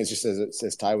 The other thing is, just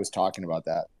as Ty was talking about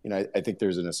that, I think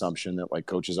there's an assumption that like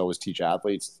coaches always teach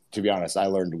athletes. To be honest, I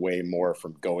learned way more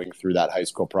from going through that high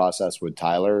school process with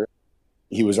Tyler.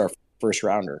 He was our first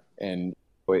rounder, and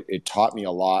it taught me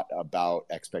a lot about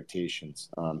expectations.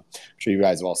 I'm sure you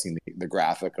guys have all seen the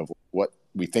graphic of what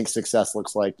we think success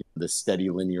looks like, the steady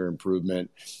linear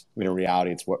improvement. In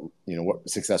reality, it's what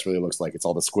success really looks like. It's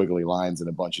all the squiggly lines in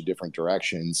a bunch of different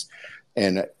directions.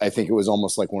 And I think it was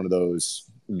almost like one of those,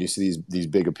 you see these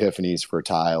big epiphanies for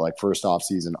Ty, like first off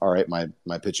season, all right,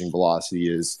 my pitching velocity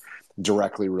is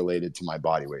directly related to my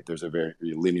body weight. There's a very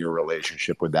linear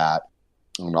relationship with that.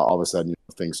 And all of a sudden,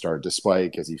 things started to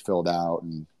spike as he filled out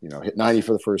and, hit 90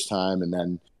 for the first time. And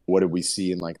then what did we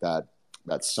see in like that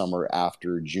summer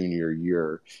after junior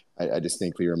year? I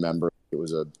distinctly remember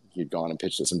he'd gone and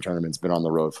pitched at some tournaments, been on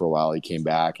the road for a while. He came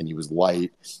back and he was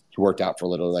light. He worked out for a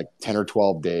little, like 10 or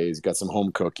 12 days, got some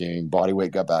home cooking, body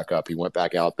weight got back up. He went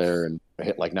back out there and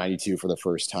hit like 92 for the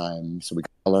first time. So we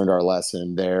learned our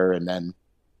lesson there. And then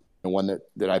the one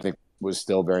that I think was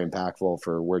still very impactful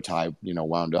for where Ty,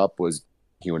 wound up was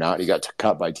he went out, he got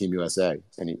cut by Team USA,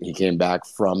 and he came back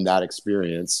from that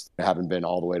experience, having been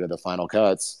all the way to the final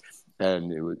cuts,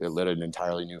 and it lit an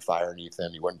entirely new fire underneath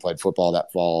him. He went and played football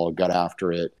that fall, got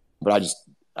after it. But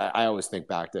I always think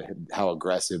back to how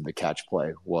aggressive the catch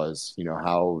play was,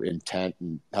 how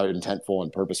intentful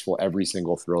and purposeful every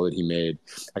single throw that he made.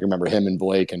 I can remember him and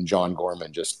Blake and John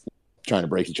Gorman just trying to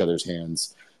break each other's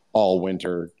hands all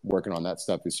winter, working on that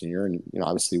stuff this year. And,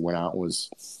 obviously went out and was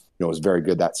very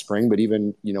good that spring. But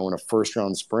even, in a first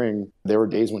round spring, there were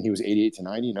days when he was 88 to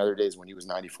 90 and other days when he was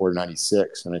 94 to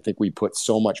 96. And I think we put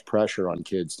so much pressure on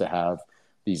kids to have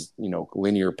these,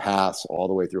 linear paths all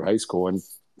the way through high school. And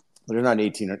there's not an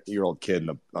 18-year-old kid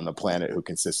on the planet who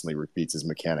consistently repeats his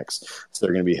mechanics. So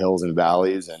there are going to be hills and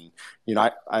valleys. And,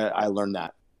 I learned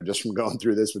that just from going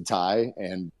through this with Ty.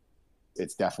 And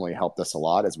it's definitely helped us a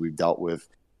lot as we've dealt with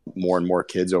more and more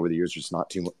kids over the years, just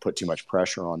not put too much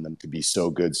pressure on them to be so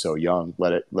good so young.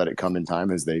 Let it come in time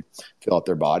as they fill out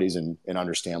their bodies and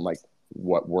understand like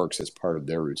what works as part of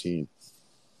their routine.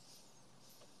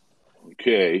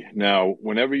 Okay, now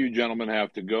whenever you gentlemen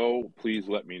have to go, please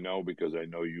let me know, because I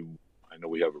know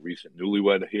we have a recent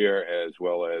newlywed here as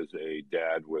well as a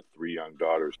dad with 3 young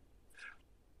daughters.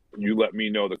 You let me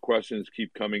know. The questions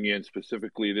keep coming in.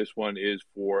 Specifically, this one is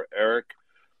for Eric.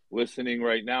 Listening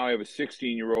right now, I have a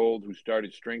 16-year-old who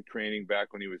started strength training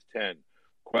back when he was 10.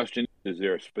 Question, is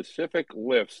there specific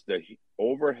lifts that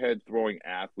overhead throwing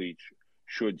athletes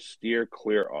should steer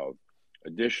clear of?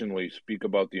 Additionally, speak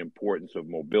about the importance of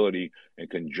mobility in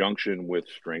conjunction with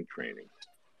strength training.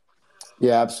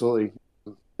 Yeah, absolutely.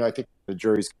 I think the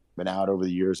jury's been out over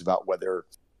the years about whether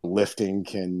lifting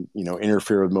can,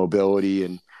 interfere with mobility.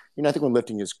 And, I think when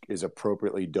lifting is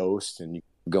appropriately dosed and you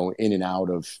go in and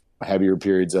out of heavier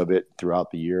periods of it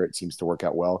throughout the year, it seems to work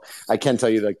out well. I can tell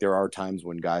you, like, there are times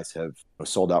when guys have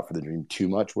sold out for the dream too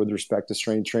much with respect to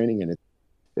strength training. And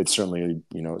it's certainly,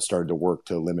 started to work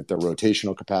to limit their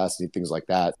rotational capacity, things like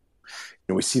that.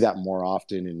 We see that more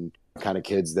often in kind of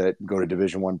kids that go to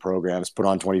Division I programs, put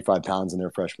on 25 pounds in their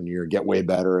freshman year, get way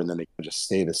better, and then they just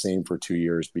stay the same for 2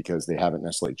 years because they haven't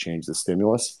necessarily changed the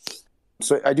stimulus.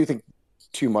 So I do think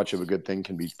too much of a good thing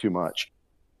can be too much.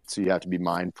 So you have to be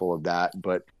mindful of that.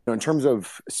 But in terms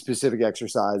of specific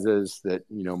exercises that,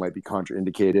 might be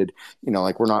contraindicated,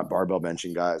 like we're not barbell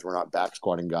benching guys, we're not back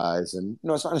squatting guys. And,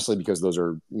 it's not necessarily because those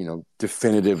are,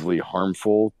 definitively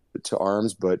harmful to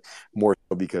arms, but more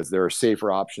so because there are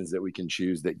safer options that we can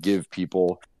choose that give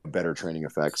people better training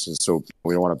effects. And so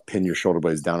we don't want to pin your shoulder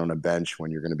blades down on a bench when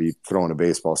you're going to be throwing a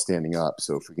baseball standing up.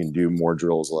 So if we can do more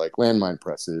drills like landmine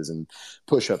presses and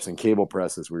push-ups and cable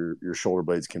presses where your shoulder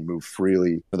blades can move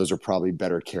freely, those are probably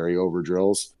better carryover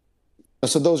drills.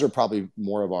 So those are probably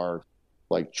more of our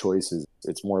choices.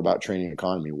 It's more about training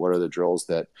economy. What are the drills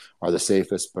that are the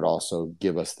safest, but also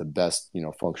give us the best,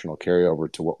 functional carryover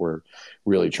to what we're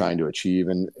really trying to achieve?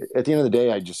 And at the end of the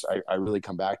day, I really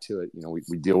come back to it.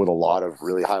 We deal with a lot of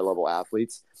really high level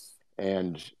athletes,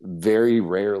 and very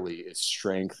rarely is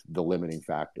strength the limiting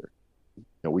factor.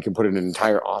 We can put in an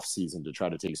entire off season to try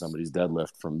to take somebody's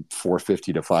deadlift from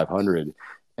 450 to 500,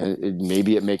 and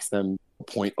maybe it makes them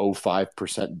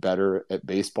 0.05% better at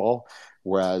baseball.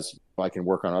 Whereas I can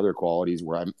work on other qualities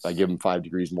where I give them 5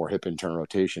 degrees more hip and turn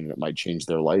rotation, and it might change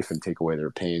their life and take away their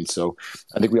pain. So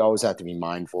I think we always have to be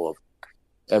mindful of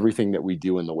everything that we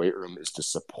do in the weight room is to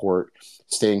support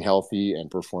staying healthy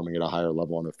and performing at a higher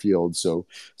level on the field. So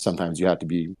sometimes you have to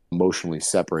be emotionally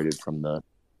separated from the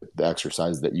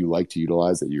exercise that you like to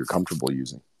utilize, that you're comfortable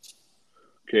using.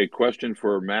 Okay, question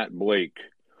for Matt Blake.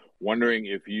 Wondering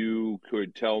if you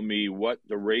could tell me what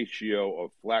the ratio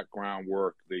of flat ground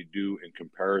work they do in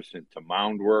comparison to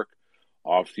mound work,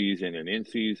 off season and in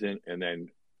season, and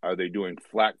then are they doing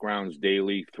flat grounds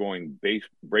daily, throwing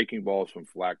breaking balls from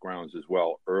flat grounds as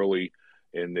well early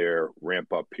in their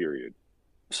ramp up period?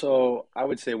 So I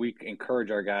would say we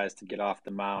encourage our guys to get off the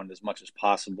mound as much as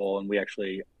possible, and we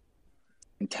actually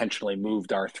intentionally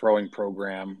moved our throwing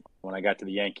program when I got to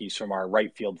the Yankees from our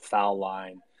right field foul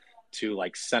line to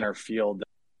center field.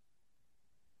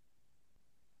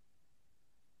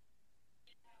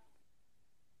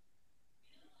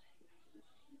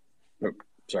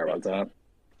 Sorry about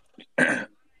that.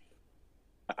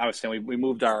 I was saying we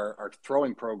moved our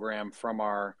throwing program from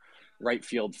our right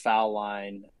field foul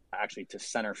line actually to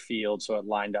center field, so it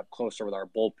lined up closer with our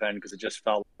bullpen, because it just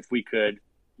felt if we could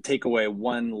take away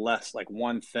one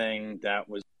thing that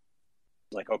was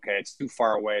okay, it's too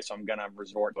far away, so I'm gonna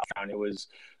resort to it.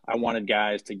 I wanted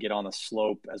guys to get on the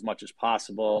slope as much as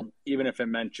possible, even if it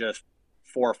meant just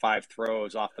 4 or 5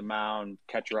 throws off the mound,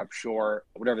 catcher up short,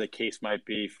 whatever the case might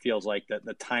be. Feels like that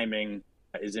the timing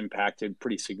is impacted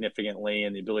pretty significantly,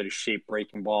 and the ability to shape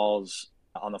breaking balls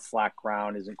on the flat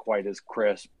ground isn't quite as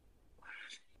crisp.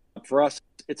 For us,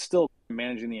 it's still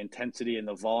managing the intensity and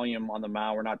the volume on the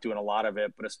mound. We're not doing a lot of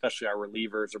it, but especially our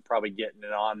relievers are probably getting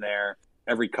it on there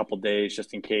every couple of days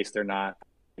just in case they're not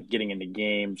getting into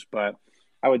games. But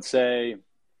I would say,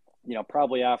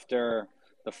 probably after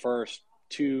the first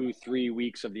 2-3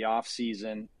 weeks of the off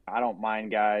season, I don't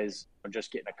mind guys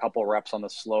just getting a couple reps on the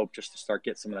slope just to start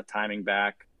getting some of the timing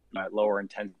back at lower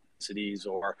intensities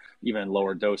or even in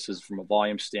lower doses from a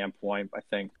volume standpoint. I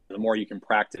think the more you can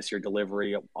practice your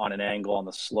delivery on an angle on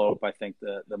the slope, I think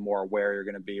the more aware you're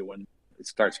going to be when it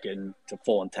starts getting to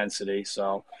full intensity.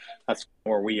 So that's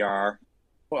where we are.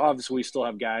 Well, obviously, we still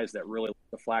have guys that really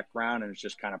like the flat ground, and it's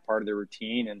just kind of part of their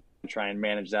routine, and try and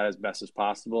manage that as best as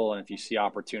possible. And if you see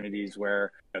opportunities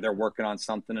where they're working on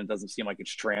something and it doesn't seem like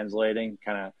it's translating,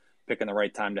 kind of picking the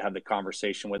right time to have the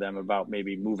conversation with them about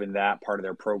maybe moving that part of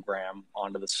their program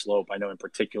onto the slope. I know in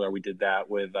particular we did that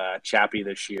with Chappie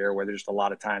this year, where there's just a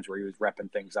lot of times where he was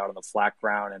repping things out on the flat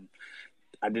ground, and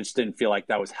I just didn't feel like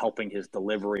that was helping his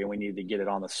delivery, and we needed to get it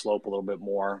on the slope a little bit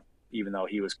more, even though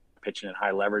he was pitching in high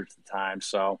leverage at the time.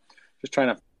 So just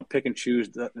trying to pick and choose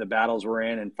the battles we're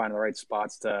in and find the right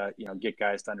spots to, get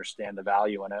guys to understand the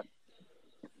value in it.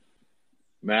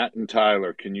 Matt and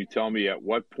Tyler, can you tell me at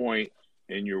what point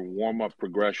in your warm-up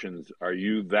progressions are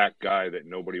you that guy that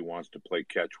nobody wants to play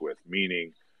catch with?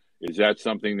 Meaning, is that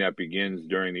something that begins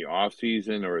during the off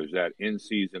season, or is that in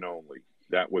season only?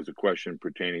 That was a question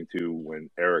pertaining to when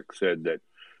Eric said that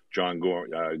John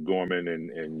Gorman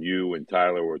and you and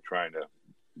Tyler were trying to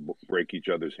break each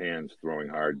other's hands throwing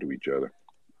hard to each other.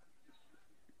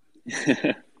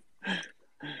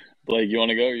 Blake, you want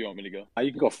to go or you want me to go?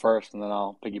 You can go first, and then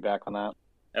I'll piggyback on that.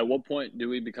 At what point do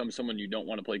we become someone you don't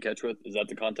want to play catch with? Is that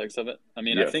the context of it? I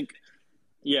mean, Yes. I think,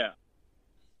 yeah.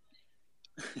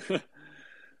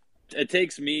 It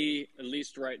takes me, at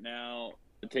least right now,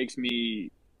 it takes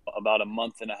me about a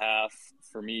month and a half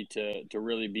for me to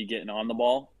really be getting on the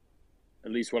ball.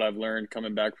 At least what I've learned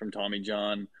coming back from Tommy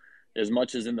John. As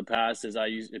much as in the past as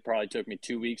it probably took me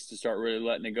 2 weeks to start really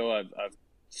letting it go. I've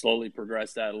slowly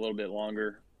progressed that a little bit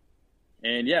longer.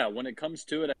 And yeah, when it comes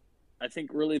to it, I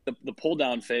think really the pull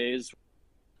down phase,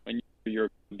 when you're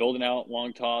building out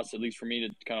long toss, at least for me,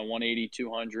 to kind of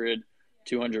 180,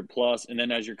 200 plus. And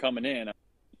then as you're coming in,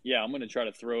 yeah, I'm going to try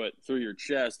to throw it through your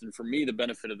chest. And for me, the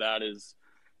benefit of that is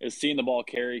seeing the ball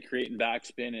carry, creating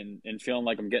backspin, and feeling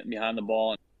like I'm getting behind the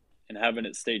ball and having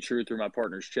it stay true through my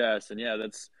partner's chest. And yeah,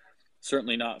 that's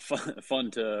certainly not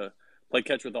fun to play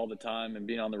catch with all the time and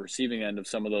being on the receiving end of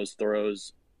some of those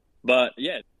throws. But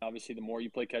yeah, obviously the more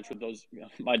you play catch with those,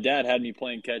 my dad had me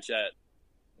playing catch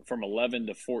from 11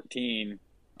 to 14,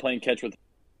 playing catch with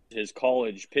his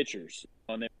college pitchers.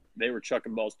 And they were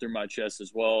chucking balls through my chest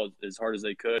as well, as hard as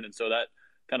they could. And so that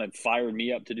kind of fired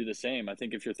me up to do the same. I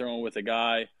think if you're throwing with a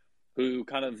guy who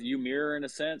kind of you mirror in a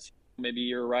sense, maybe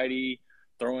you're a righty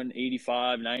throwing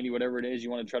 85, 90, whatever it is, you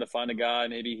want to try to find a guy,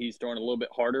 maybe he's throwing a little bit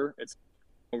harder. It's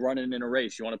running in a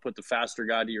race. You want to put the faster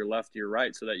guy to your left, to your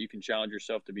right, so that you can challenge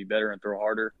yourself to be better and throw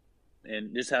harder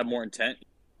and just have more intent.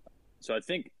 So I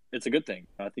think it's a good thing.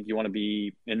 I think you want to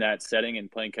be in that setting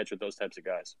and playing catch with those types of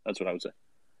guys. That's what I would say.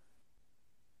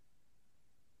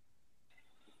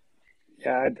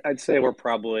 Yeah, I'd say we're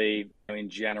probably, in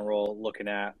general, looking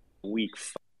at week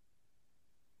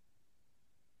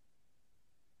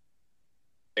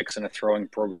 6 in a throwing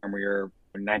program where you're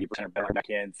 90% or better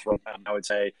back in. I would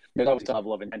say there's always a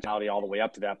level of intentionality all the way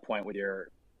up to that point with your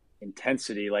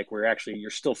intensity. Like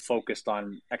you're still focused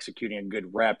on executing a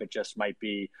good rep. It just might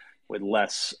be with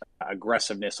less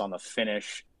aggressiveness on the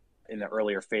finish in the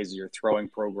earlier phase of your throwing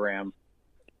program.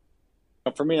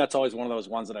 For me, that's always one of those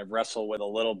ones that I've wrestled with a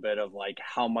little bit of like,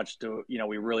 how much do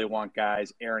we really want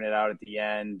guys airing it out at the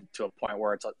end to a point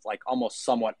where it's like almost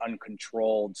somewhat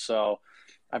uncontrolled. So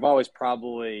I've always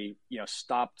probably,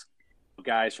 stopped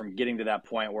guys from getting to that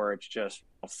point where it's just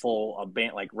a full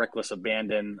reckless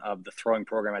abandon of the throwing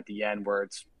program at the end, where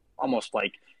it's almost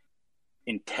like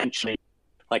intentionally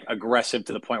like aggressive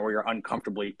to the point where you're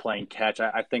uncomfortably playing catch.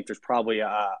 I think there's probably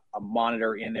a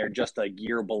monitor in there just a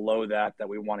gear below that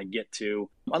we want to get to,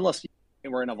 unless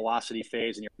we're in a velocity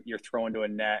phase and you're throwing to a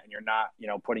net and you're not,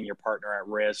 putting your partner at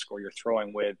risk, or you're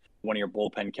throwing with one of your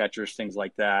bullpen catchers, things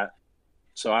like that.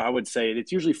 So I would say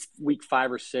it's usually week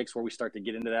 5 or 6 where we start to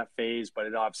get into that phase, but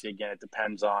it obviously, again, it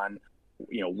depends on,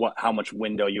 how much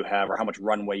window you have or how much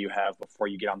runway you have before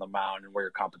you get on the mound and where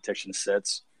your competition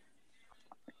sits.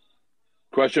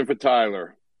 Question for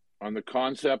Tyler on the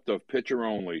concept of pitcher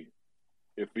only.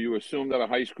 If you assume that a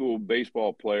high school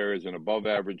baseball player is an above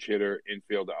average hitter,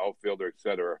 infielder, outfielder,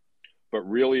 etc., but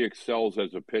really excels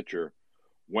as a pitcher,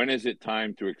 when is it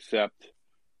time to accept?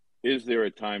 Is there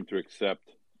a time to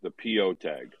accept the PO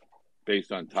tag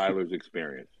based on Tyler's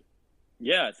experience?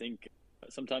 Yeah, I think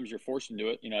sometimes you're forced into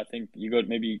it. I think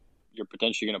maybe you're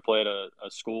potentially going to play at a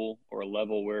school or a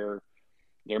level where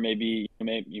there may be, you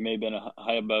may have been a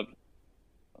high above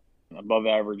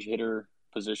average hitter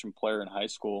position player in high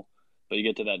school, but you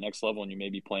get to that next level and you may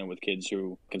be playing with kids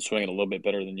who can swing it a little bit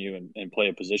better than you and play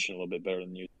a position a little bit better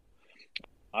than you.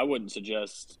 I wouldn't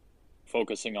suggest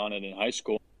focusing on it in high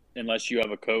school unless you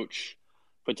have a coach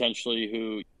potentially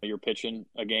who you're pitching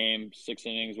a game, 6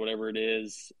 innings, whatever it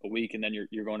is, a week, and then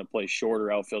you're going to play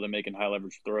shorter outfield and making high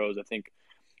leverage throws. I think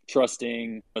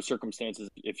trusting circumstances,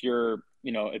 if you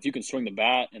can swing the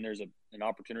bat and there's an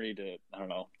opportunity to,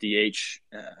 DH,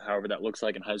 however that looks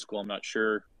like in high school, I'm not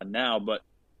sure now,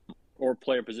 or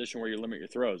play a position where you limit your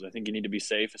throws. I think you need to be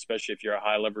safe, especially if you're a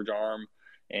high leverage arm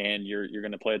and you're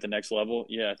going to play at the next level.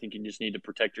 Yeah, I think you just need to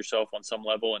protect yourself on some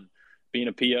level, and being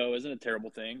a PO isn't a terrible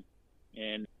thing.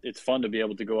 And it's fun to be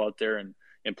able to go out there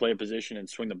and play a position and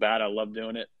swing the bat. I love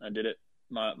doing it. I did it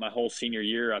my whole senior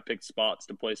year. I picked spots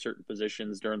to play certain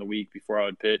positions during the week before I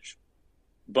would pitch.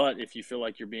 But if you feel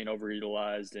like you're being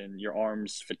overutilized and your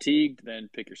arm's fatigued, then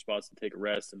pick your spots to take a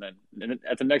rest. And then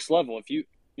at the next level, if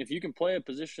you can play a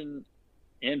position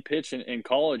and pitch in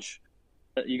college,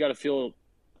 you got to feel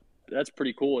that's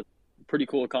pretty cool. Pretty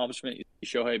cool accomplishment.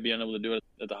 Shohei being able to do it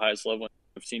at the highest level.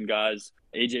 I've seen guys,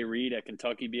 AJ Reed at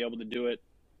Kentucky, be able to do it,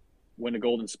 win a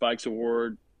Golden Spikes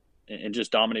Award, and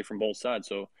just dominate from both sides.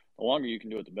 So the longer you can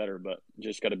do it, the better. But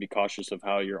just got to be cautious of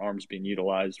how your arm's being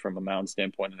utilized from a mound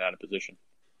standpoint and out of position.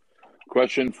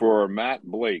 Question for Matt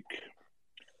Blake.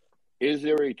 Is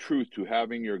there a truth to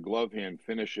having your glove hand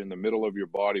finish in the middle of your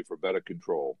body for better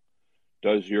control?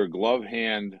 Does your glove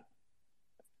hand,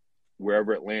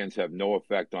 wherever it lands, have no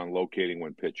effect on locating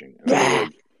when pitching? In other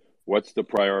words, what's the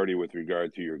priority with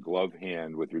regard to your glove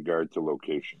hand with regard to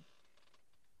location?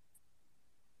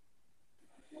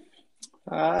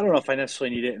 I don't know if I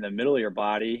necessarily need it in the middle of your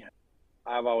body.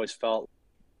 I've always felt,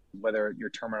 whether your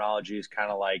terminology is kind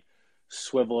of like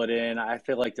swivel it in, I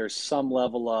feel like there's some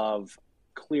level of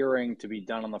clearing to be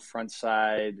done on the front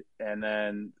side, and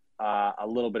then a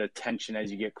little bit of tension as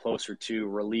you get closer to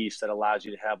release that allows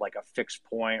you to have like a fixed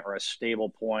point or a stable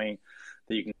point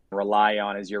that you can rely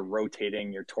on as you're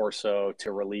rotating your torso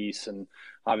to release. And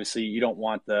obviously you don't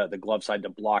want the glove side to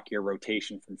block your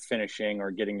rotation from finishing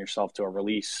or getting yourself to a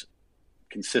release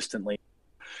consistently.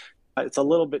 It's a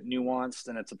little bit nuanced,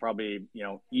 and it's probably,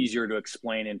 easier to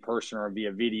explain in person or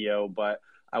via video, but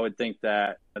I would think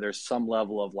that there's some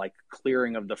level of like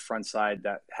clearing of the front side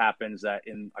that happens that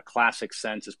in a classic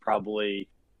sense is probably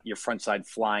your front side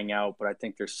flying out. But I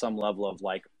think there's some level of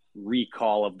like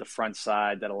recall of the front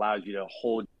side that allows you to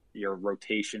hold your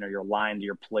rotation or your line to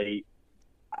your plate.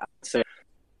 So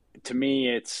to me,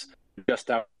 it's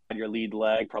just out your lead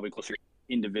leg, probably closer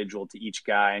individual to each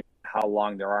guy, how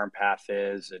long their arm path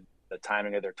is and the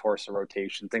timing of their torso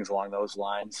rotation, things along those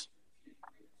lines.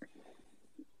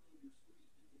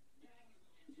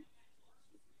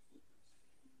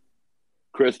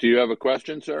 Chris, do you have a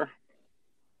question, sir?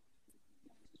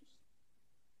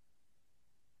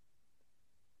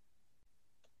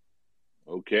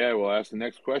 Okay, I will ask the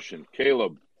next question.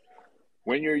 Caleb,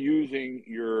 when you're using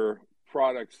your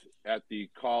products at the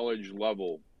college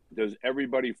level, does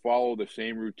everybody follow the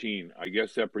same routine? I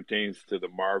guess that pertains to the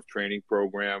MARV training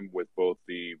program with both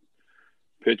the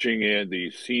pitching and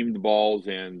the seamed balls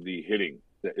and the hitting.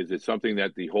 Is it something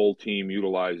that the whole team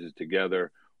utilizes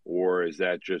together, or is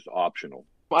that just optional?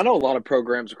 I know a lot of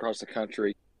programs across the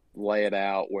country lay it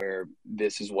out where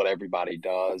this is what everybody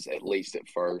does, at least at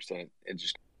first, and it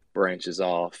just branches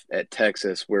off. At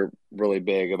Texas, we're really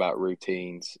big about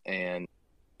routines. And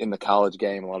in the college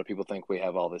game, a lot of people think we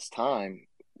have all this time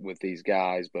with these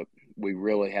guys, but we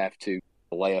really have to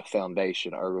lay a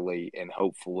foundation early, and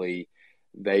hopefully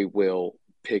they will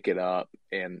pick it up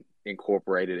and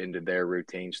incorporate it into their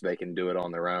routine so they can do it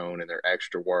on their own and their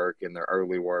extra work and their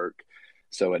early work,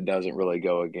 so it doesn't really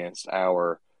go against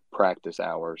our practice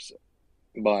hours.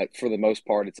 But for the most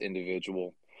part, it's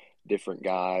individual. Different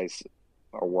guys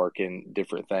are working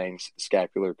different things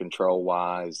scapular control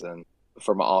wise, and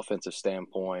from an offensive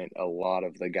standpoint, a lot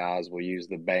of the guys will use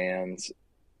the bands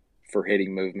for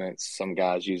hitting movements. Some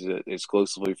guys use it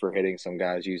exclusively for hitting. Some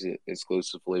guys use it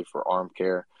exclusively for arm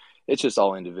care. It's just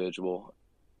all individual.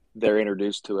 They're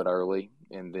introduced to it early,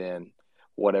 and then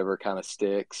whatever kind of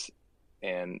sticks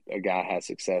and a guy has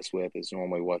success with is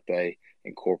normally what they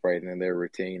incorporate in their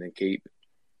routine and keep.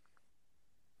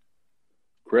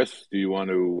 Chris, do you want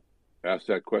to ask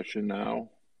that question now?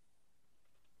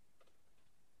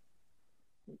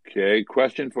 Okay,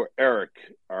 question for Eric.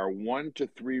 Are 1 to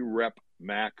 3 rep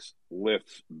max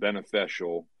lifts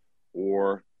beneficial,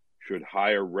 or should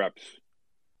higher reps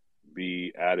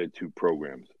be added to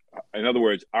programs? In other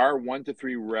words, are 1 to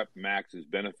 3 rep maxes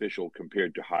beneficial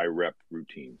compared to high rep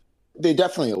routines? They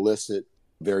definitely elicit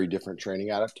very different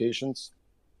training adaptations.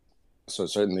 So I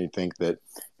certainly think that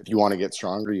if you want to get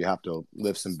stronger, you have to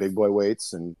lift some big boy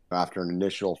weights. And after an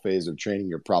initial phase of training,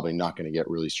 you're probably not going to get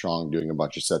really strong doing a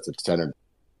bunch of sets of 10.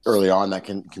 Early on, that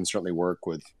can certainly work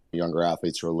with younger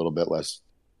athletes who are a little bit less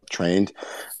trained.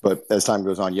 But as time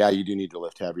goes on, yeah, you do need to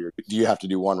lift heavier. Do you have to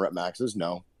do 1 rep maxes?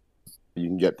 No. You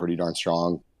can get pretty darn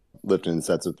strong lifting in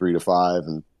sets of 3 to 5.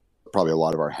 And probably a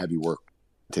lot of our heavy work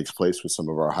takes place with some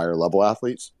of our higher level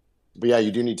athletes. But yeah, you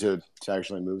do need to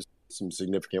actually move some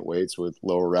significant weights with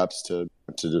lower reps to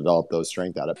develop those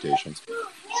strength adaptations.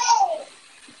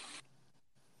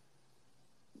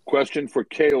 Question for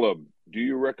Caleb. Do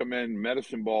you recommend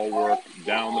medicine ball work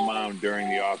down the mound during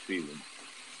the off season?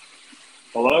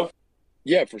 Hello?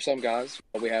 Yeah, for some guys,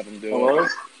 we have them do Hello?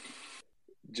 it.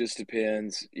 Just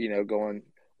depends,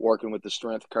 working with the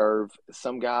strength curve.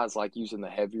 Some guys like using the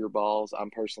heavier balls. I'm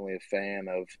personally a fan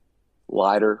of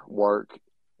lighter work,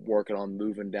 working on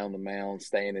moving down the mound,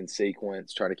 staying in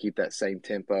sequence, trying to keep that same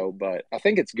tempo. But I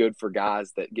think it's good for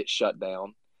guys that get shut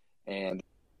down and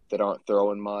that aren't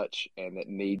throwing much and that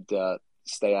need to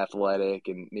stay athletic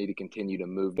and need to continue to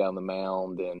move down the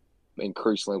mound and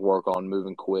increasingly work on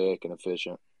moving quick and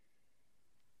efficient.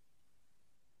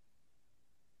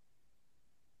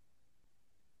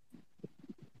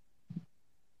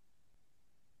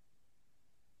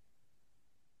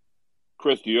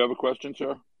 Chris, do you have a question,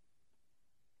 sir?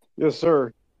 Yes,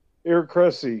 sir. Eric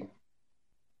Cressey,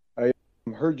 I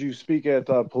heard you speak at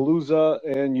Palooza,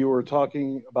 and you were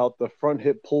talking about the front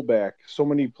hip pullback. So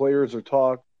many players are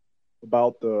talking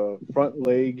about the front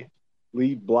leg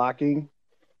lead blocking,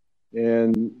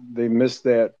 and they missed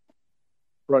that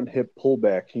front hip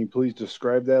pullback. Can you please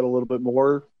describe that a little bit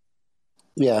more?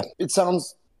 Yeah, it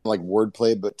sounds like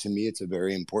wordplay, but to me, it's a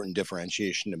very important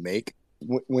differentiation to make.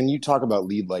 When you talk about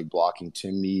lead leg blocking,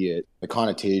 to me, the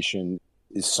connotation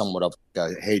is somewhat of,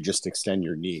 hey, just extend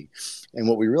your knee. And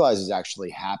what we realize is actually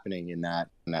happening in that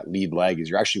lead leg is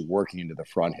you're actually working into the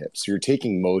front hip. So you're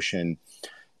taking motion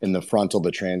in the frontal, the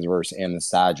transverse, and the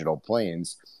sagittal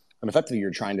planes. And effectively,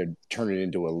 you're trying to turn it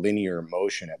into a linear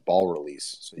motion at ball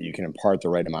release so that you can impart the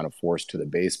right amount of force to the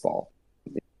baseball.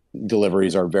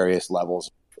 Deliveries are various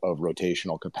levels of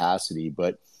rotational capacity,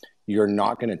 but you're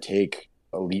not going to take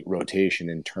elite rotation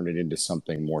and turn it into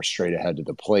something more straight ahead to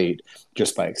the plate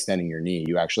just by extending your knee.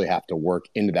 You actually have to work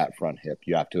into that front hip.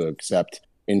 You have to accept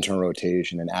internal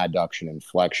rotation and adduction and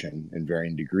flexion in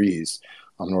varying degrees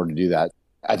in order to do that.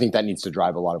 I think that needs to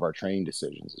drive a lot of our training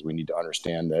decisions. Is we need to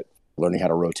understand that learning how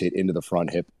to rotate into the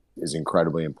front hip is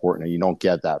incredibly important. And you don't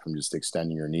get that from just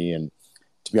extending your knee. And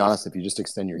to be honest, if you just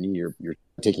extend your knee, you're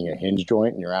taking a hinge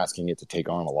joint and you're asking it to take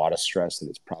on a lot of stress that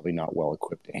it's probably not well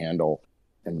equipped to handle,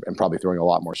 and probably throwing a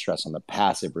lot more stress on the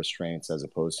passive restraints as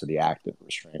opposed to the active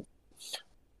restraint.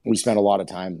 We spend a lot of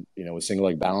time, with single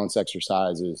leg balance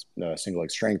exercises, single leg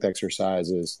strength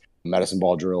exercises, medicine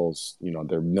ball drills. There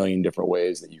are a million different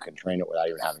ways that you can train it without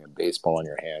even having a baseball in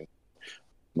your hand.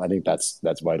 I think that's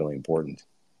vitally important.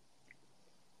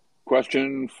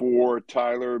 Question for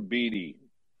Tyler Beede.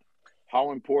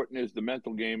 How important is the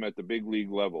mental game at the big league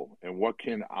level, and what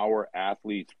can our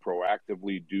athletes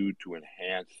proactively do to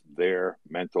enhance their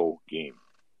mental game?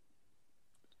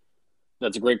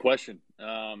 That's a great question.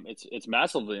 It's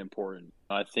massively important.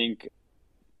 I think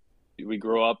we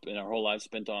grow up and our whole life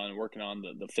spent on working on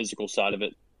the physical side of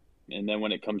it. And then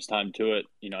when it comes time to it,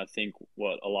 I think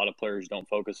what a lot of players don't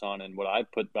focus on, and what I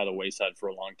put by the wayside for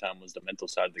a long time, was the mental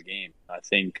side of the game. I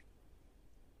think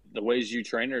the ways you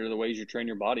train are the ways you train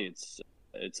your body.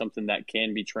 It's something that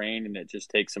can be trained, and it just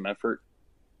takes some effort.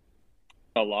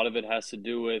 A lot of it has to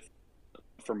do with,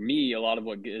 for me, a lot of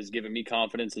what has given me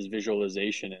confidence is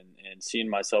visualization and seeing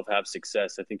myself have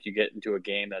success. I think you get into a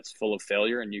game that's full of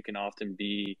failure, and you can often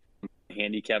be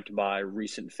handicapped by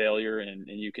recent failure, and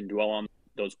you can dwell on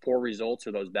those poor results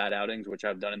or those bad outings, which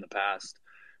I've done in the past,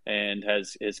 and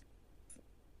has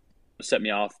set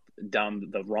me off down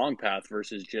the wrong path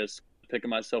versus just picking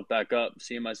myself back up,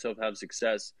 seeing myself have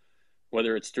success,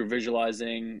 whether it's through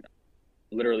visualizing,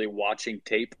 literally watching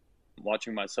tape,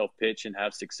 watching myself pitch and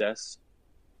have success,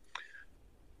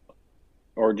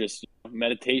 or just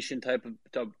meditation type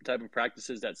of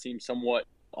practices that seem somewhat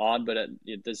odd, but at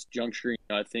this juncture,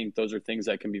 I think those are things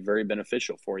that can be very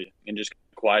beneficial for you, and just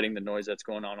quieting the noise that's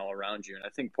going on all around you. And I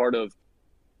think part of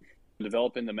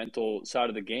developing the mental side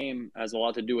of the game has a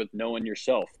lot to do with knowing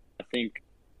yourself. I think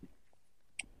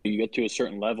you get to a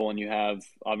certain level and you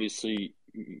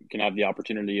can have the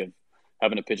opportunity of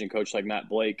having a pitching coach like Matt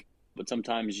Blake, but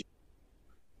sometimes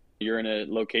you're in a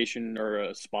location or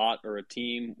a spot or a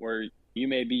team where you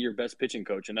may be your best pitching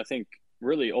coach. And I think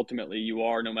really ultimately you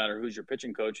are, no matter who's your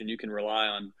pitching coach, and you can rely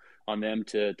on them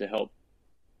to help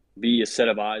be a set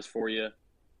of eyes for you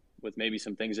with maybe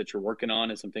some things that you're working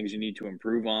on and some things you need to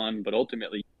improve on. But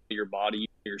ultimately, your body,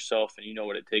 yourself, and you know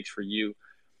what it takes for you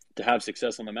to have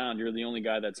success on the mound. You're the only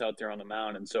guy that's out there on the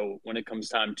mound. And so when it comes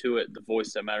time to it, the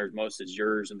voice that matters most is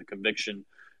yours, and the conviction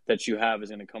that you have is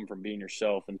going to come from being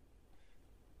yourself. And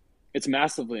it's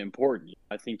massively important.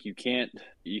 I think you can't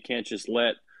just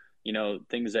let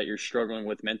things that you're struggling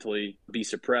with mentally be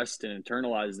suppressed and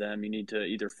internalize them. You need to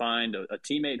either find a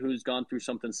teammate who's gone through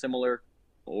something similar,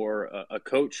 or a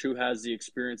coach who has the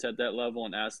experience at that level,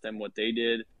 and ask them what they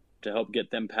did to help get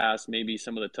them past maybe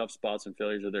some of the tough spots and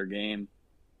failures of their game,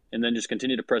 and then just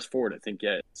continue to press forward. I think,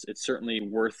 it's certainly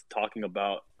worth talking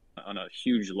about on a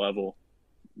huge level,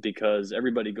 because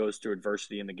everybody goes through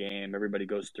adversity in the game. Everybody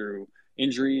goes through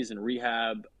injuries and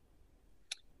rehab,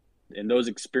 and those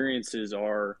experiences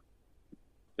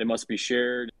they must be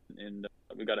shared, and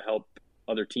we've got to help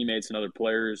other teammates and other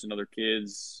players and other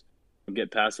kids get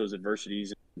past those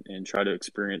adversities and try to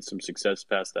experience some success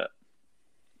past that.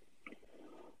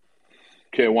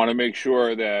 Okay, I want to make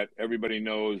sure that everybody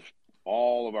knows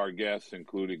all of our guests,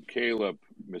 including Caleb,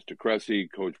 Mr. Cressey,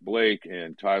 Coach Blake,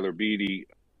 and Tyler Beede.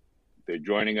 They're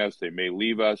joining us. They may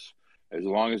leave us. As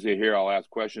long as they're here, I'll ask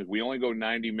questions. We only go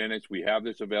 90 minutes. We have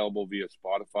this available via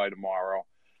Spotify tomorrow.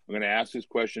 I'm going to ask this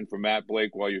question for Matt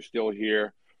Blake while you're still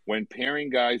here. When pairing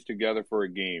guys together for a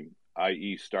game,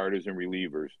 i.e. starters and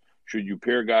relievers, should you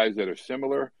pair guys that are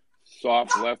similar,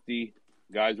 soft lefty,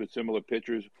 guys with similar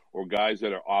pitchers, or guys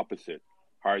that are opposite,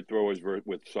 hard throwers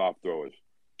with soft throwers?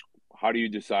 How do you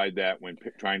decide that when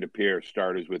trying to pair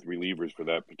starters with relievers for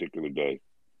that particular day?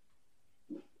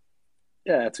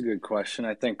 Yeah, that's a good question.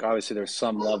 I think obviously there's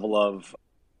some level of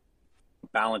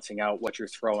balancing out what you're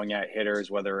throwing at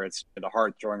hitters, whether it's the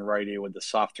hard throwing righty with the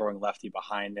soft throwing lefty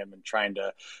behind him and trying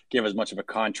to give as much of a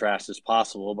contrast as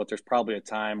possible. But there's probably a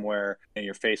time where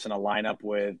you're facing a lineup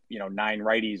with, 9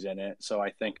 righties in it. So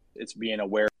I think it's being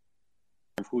aware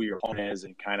of who your opponent is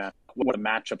and kind of what the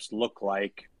matchups look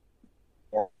like,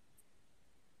 or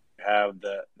have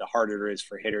the harder it is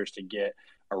for hitters to get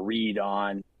a read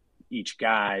on each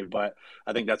guy. But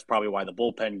I think that's probably why the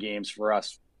bullpen games for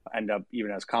us end up,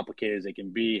 even as complicated as they can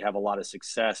be, have a lot of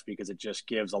success, because it just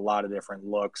gives a lot of different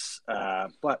looks.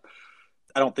 But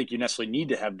I don't think you necessarily need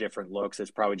to have different looks.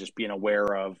 It's probably just being aware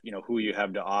of, who you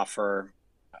have to offer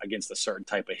against a certain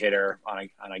type of hitter on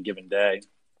a given day.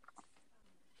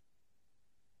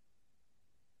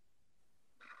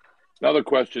 Another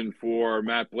question for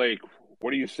Matt Blake.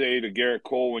 What do you say to Garrett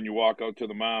Cole when you walk out to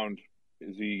the mound?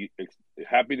 Is he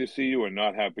happy to see you or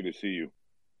not happy to see you?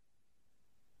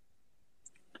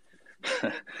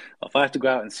 If I have to go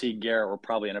out and see Garrett, we're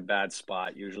probably in a bad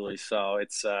spot usually. So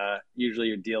it's usually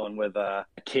you're dealing with a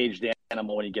caged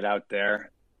animal when you get out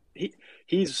there.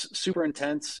 He's super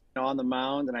intense, on the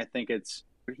mound, and I think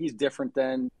he's different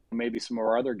than maybe some of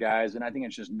our other guys. And I think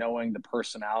it's just knowing the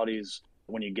personalities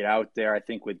when you get out there. I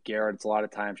think with Garrett, it's a lot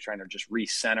of times trying to just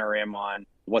recenter him on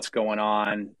what's going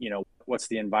on. What's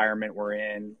the environment we're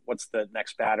in? What's the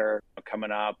next batter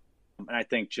coming up? And I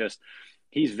think just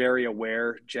he's very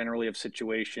aware generally of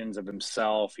situations, of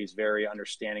himself. He's very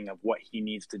understanding of what he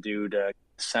needs to do to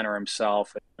center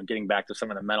himself. And getting back to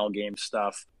some of the mental game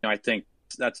stuff, I think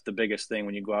that's the biggest thing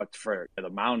when you go out for the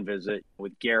mound visit.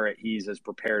 With Garrett, he's as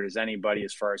prepared as anybody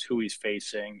as far as who he's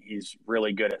facing. He's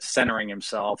really good at centering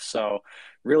himself. So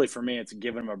really for me, it's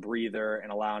giving him a breather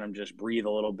and allowing him just breathe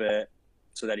a little bit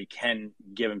so that he can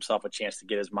give himself a chance to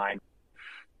get his mind.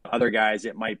 Other guys,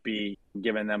 it might be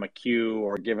giving them a cue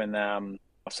or giving them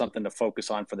something to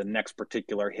focus on for the next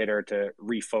particular hitter to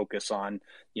refocus on,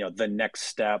 the next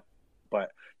step.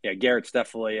 But yeah, Garrett's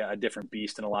definitely a different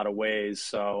beast in a lot of ways.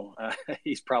 So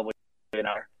he's probably an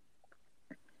hour.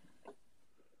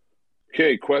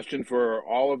 Okay, question for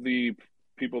all of the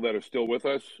people that are still with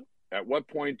us. At what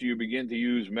point do you begin to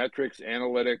use metrics,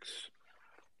 analytics,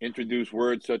 introduce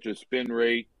words such as spin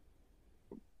rate,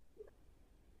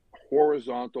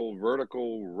 horizontal,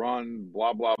 vertical, run,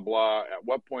 blah, blah, blah? At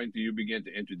what point do you begin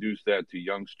to introduce that to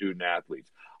young student athletes?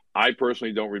 I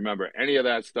personally don't remember any of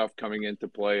that stuff coming into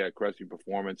play at Cressey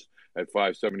Performance at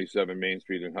 577 Main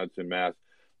Street in Hudson, Mass.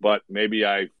 But maybe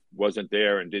I wasn't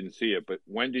there and didn't see it. But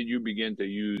when did you begin to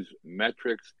use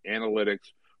metrics,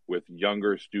 analytics with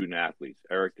younger student athletes?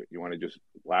 Eric, you want to just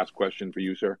last question for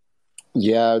you, sir?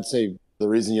 Yeah, I'd say the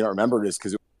reason you don't remember it is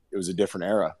because it was a different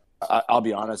era. I'll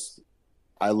be honest.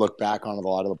 I look back on a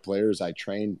lot of the players I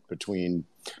trained between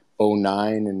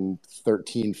 2009 and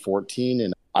 13, 14,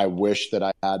 and I wish that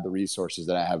I had the resources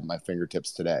that I have at my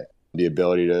fingertips today. The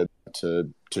ability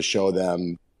to show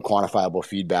them quantifiable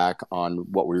feedback on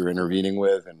what we were intervening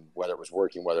with and whether it was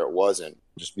working, whether it wasn't,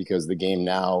 just because the game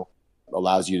now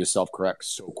allows you to self-correct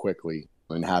so quickly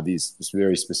and have these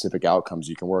very specific outcomes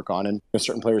you can work on. And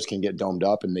certain players can get domed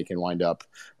up and they can wind up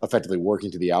effectively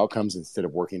working to the outcomes instead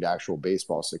of working to actual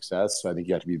baseball success. So I think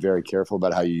you have to be very careful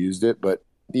about how you used it. But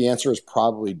the answer is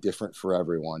probably different for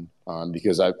everyone,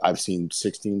 because I've seen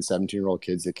 16, 17-year-old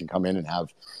kids that can come in and have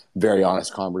very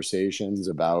honest conversations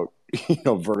about,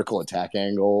 vertical attack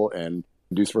angle and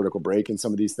induced vertical break and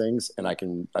some of these things. And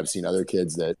I've seen other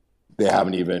kids that they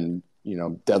haven't even,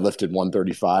 deadlifted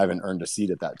 135 and earned a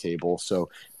seat at that table. So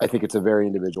I think it's a very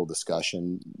individual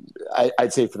discussion.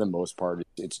 I'd say for the most part,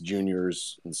 it's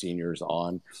juniors and seniors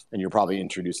on, and you're probably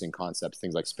introducing concepts,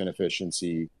 things like spin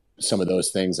efficiency, some of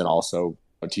those things, and also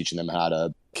teaching them how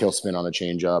to kill spin on the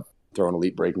changeup, throw an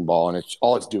elite breaking ball. And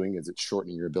all it's doing is it's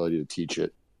shortening your ability to teach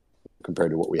it compared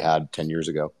to what we had 10 years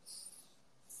ago.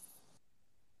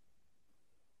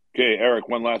 Okay, Eric,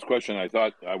 one last question. I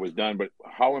thought I was done, but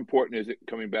how important is it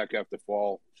coming back after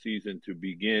fall season to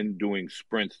begin doing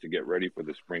sprints to get ready for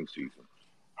the spring season?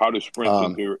 How do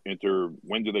sprints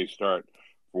when do they start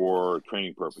for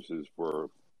training purposes for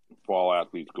fall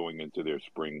athletes going into their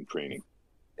spring training?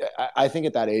 I think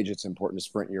at that age, it's important to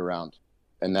sprint year round.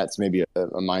 And that's maybe a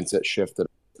mindset shift that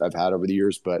I've had over the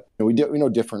years, but we know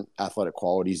different athletic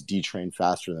qualities detrain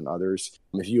faster than others.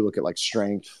 If you look at like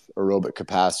strength, aerobic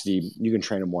capacity, you can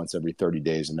train them once every 30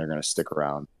 days and they're going to stick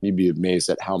around. You'd be amazed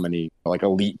at how many like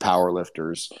elite power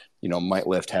lifters, might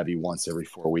lift heavy once every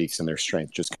 4 weeks and their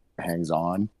strength just kind of hangs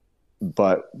on.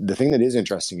 But the thing that is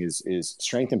interesting is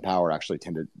strength and power actually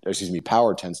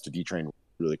power tends to detrain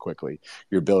really quickly.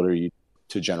 Your ability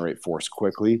to generate force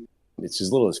quickly, it's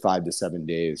as little as 5 to 7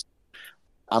 days.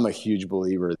 I'm a huge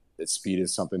believer that speed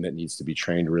is something that needs to be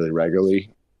trained really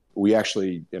regularly. We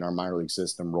actually, in our minor league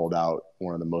system, rolled out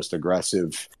one of the most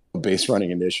aggressive base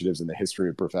running initiatives in the history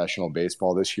of professional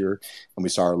baseball this year. And we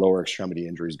saw our lower extremity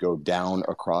injuries go down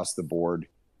across the board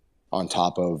on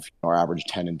top of our average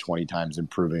 10 and 20 times,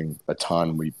 improving a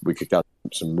ton. We kicked out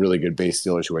some really good base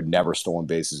stealers who had never stolen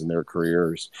bases in their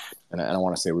careers. And I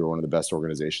want to say we were one of the best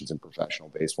organizations in professional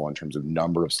baseball in terms of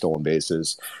number of stolen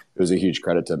bases. It was a huge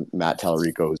credit to Matt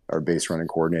Tallarico, who's our base running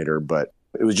coordinator. But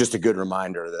it was just a good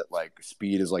reminder that like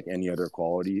speed is like any other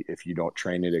quality. If you don't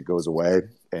train it, it goes away.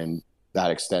 And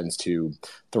that extends to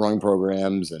throwing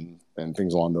programs and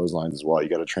things along those lines as well. You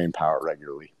got to train power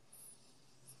regularly.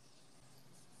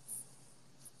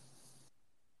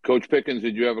 Coach Pickens,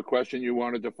 did you have a question you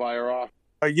wanted to fire off?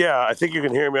 Yeah, I think you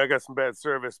can hear me. I got some bad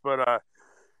service, but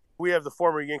we have the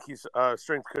former Yankees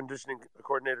strength conditioning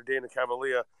coordinator, Dana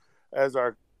Cavalier, as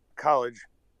our college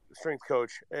strength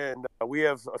coach. And we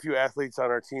have a few athletes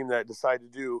on our team that decide to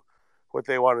do what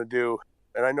they want to do.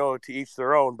 And I know to each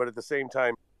their own, but at the same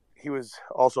time, he was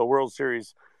also a World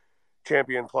Series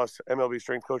champion plus MLB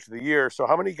strength coach of the year. So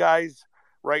how many guys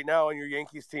right now on your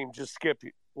Yankees team just skip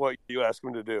what you ask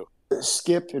them to do?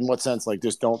 Skip in what sense? Like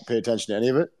just don't pay attention to any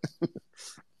of it?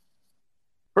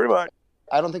 Pretty much.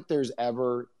 I don't think there's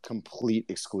ever complete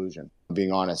exclusion,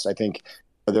 being honest. I think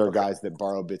there are guys that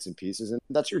borrow bits and pieces, and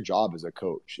that's your job as a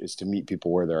coach, is to meet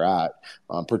people where they're at,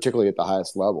 particularly at the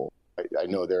highest level. I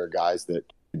know there are guys that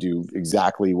do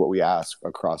exactly what we ask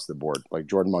across the board. Like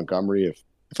Jordan Montgomery,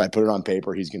 if I put it on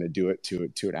paper, he's going to do it to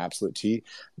an absolute T.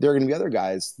 There are going to be other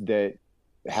guys that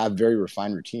have very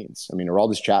refined routines. I mean,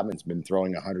 Aroldis Chapman's been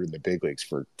throwing 100 in the big leagues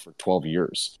for 12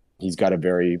 years. He's got a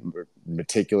very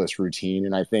meticulous routine.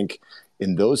 And I think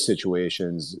in those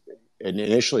situations,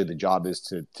 initially the job is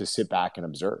to sit back and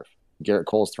observe. Garrett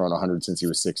Cole's thrown 100 since he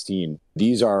was 16.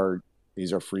 These are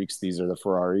freaks. These are the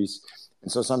Ferraris.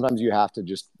 And so sometimes you have to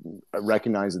just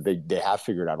recognize that they have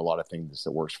figured out a lot of things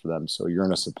that works for them. So you're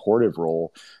in a supportive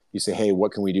role. You say, hey,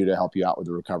 what can we do to help you out with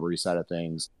the recovery side of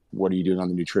things? What are you doing on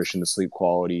the nutrition, the sleep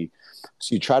quality?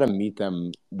 So you try to meet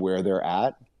them where they're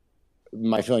at.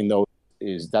 My feeling, though,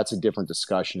 is that's a different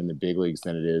discussion in the big leagues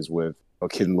than it is with a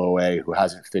kid in low A who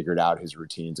hasn't figured out his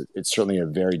routines. It's certainly a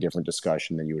very different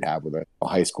discussion than you would have with a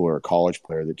high school or a college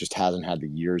player that just hasn't had the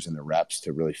years and the reps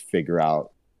to really figure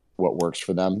out what works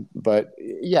for them. But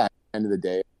yeah, at the end of the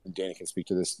day, Dana can speak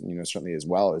to this, certainly as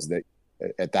well, is that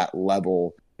at that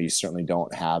level, you certainly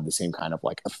don't have the same kind of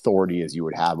like authority as you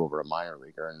would have over a minor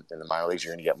leaguer. And in the minor leagues,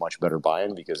 you're going to get much better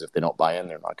buy-in, because if they don't buy in,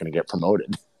 they're not going to get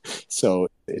promoted. So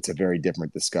it's a very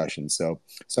different discussion. So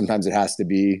sometimes it has to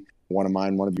be one of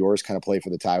mine, one of yours, kind of play for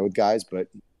the tie with guys, but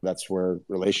that's where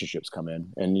relationships come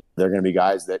in. And there are going to be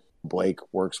guys that Blake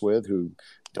works with who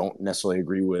don't necessarily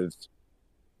agree with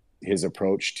his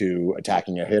approach to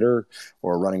attacking a hitter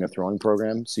or running a throwing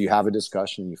program. So you have a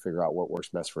discussion and you figure out what works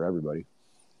best for everybody.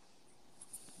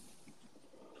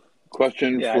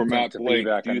 Question for Matt Blake.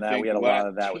 Do you think we had a lot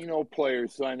of that Latino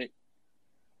players signing?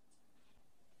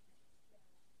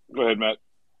 Go ahead, Matt.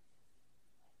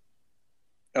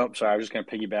 Oh, sorry. I was just going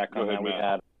to piggyback on that. Matt. We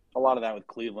had a lot of that with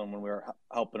Cleveland when we were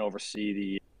helping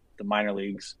oversee the minor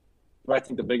leagues. But I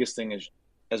think the biggest thing is,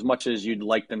 as much as you'd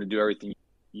like them to do everything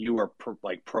you are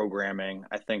programming,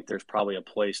 I think there's probably a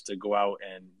place to go out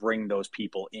and bring those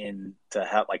people in to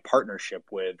have like partnership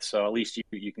with. So at least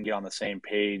you can get on the same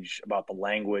page about the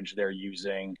language they're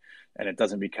using, and it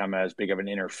doesn't become as big of an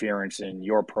interference in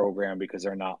your program because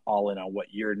they're not all in on what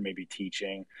you're maybe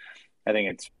teaching. I think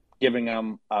it's giving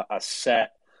them a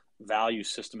set value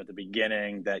system at the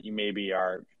beginning that you maybe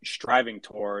are striving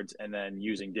towards, and then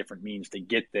using different means to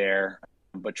get there,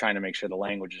 but trying to make sure the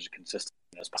language is consistent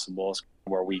as possible is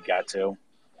where we got to.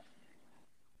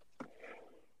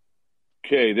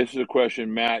 Okay, this is a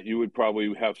question, Matt. You would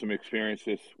probably have some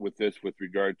experiences with this with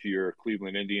regard to your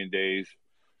Cleveland Indian days.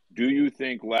 Do you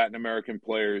think Latin American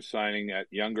players signing at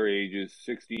younger ages,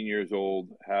 16 years old,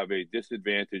 have a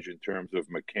disadvantage in terms of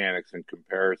mechanics in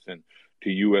comparison to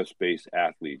U.S.-based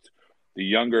athletes? The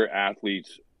younger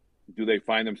athletes, do they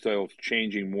find themselves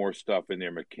changing more stuff in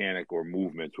their mechanic or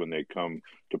movements when they come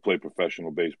to play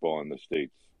professional baseball in the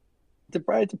States?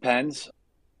 It depends.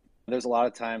 There's a lot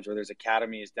of times where there's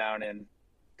academies down in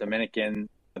Dominican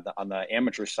on the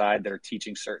amateur side that are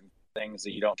teaching certain things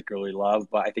that you don't particularly love.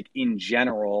 But I think in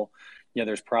general,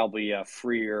 there's probably a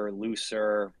freer,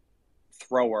 looser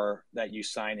thrower that you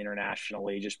sign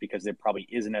internationally just because there probably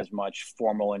isn't as much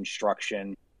formal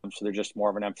instruction. So there's just more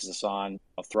of an emphasis on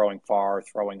throwing far,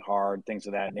 throwing hard, things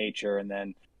of that nature. And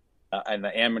then on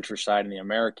the amateur side, in the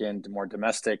American, more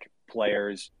domestic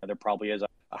players, there probably is a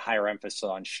higher emphasis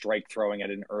on strike throwing at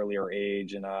an earlier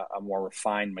age and a more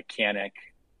refined mechanic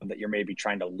that you're maybe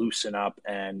trying to loosen up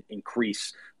and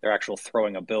increase their actual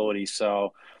throwing ability.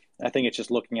 So I think it's just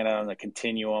looking at it on the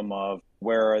continuum of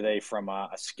where are they from a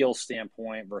skill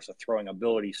standpoint versus a throwing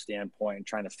ability standpoint and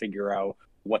trying to figure out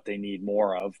what they need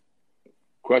more of.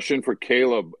 Question for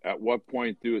Caleb. At what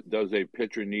point does a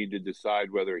pitcher need to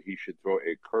decide whether he should throw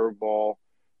a curveball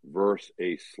versus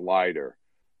a slider?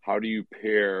 How do you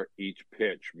pair each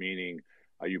pitch? Meaning,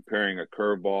 are you pairing a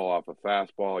curveball off a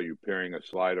fastball? Are you pairing a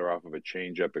slider off of a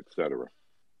changeup, etc.?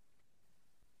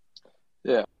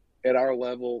 Yeah. At our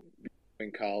level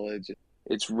in college,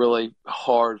 it's really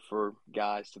hard for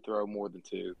guys to throw more than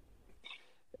two.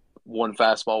 One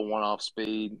fastball, one off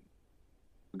speed.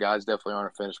 Guys definitely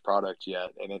aren't a finished product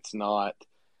yet, and it's not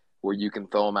where you can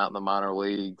throw them out in the minor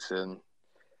leagues and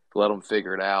let them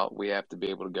figure it out. We have to be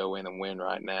able to go in and win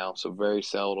right now. So very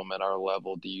seldom at our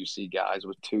level do you see guys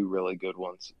with two really good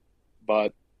ones.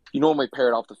 But you normally pair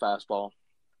it off the fastball.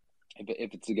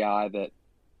 If it's a guy that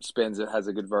spins it, has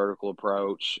a good vertical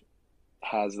approach,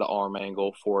 has the arm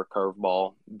angle for a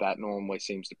curveball, that normally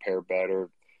seems to pair better.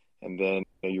 And then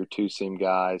your two-seam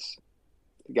guys,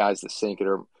 the guys that sink it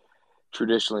are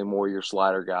traditionally more your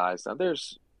slider guys. Now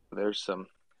there's some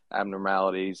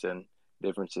abnormalities and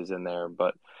differences in there,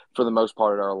 but for the most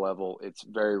part at our level, it's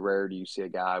very rare do you see a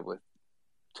guy with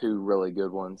two really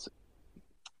good ones.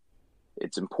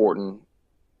 It's important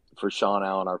for Sean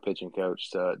Allen, our pitching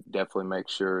coach, to definitely make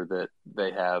sure that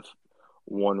they have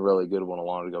one really good one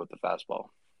along to go with the fastball.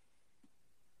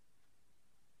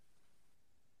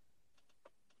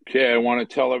 Okay, I want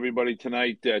to tell everybody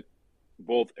tonight that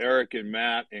both Eric and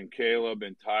Matt and Caleb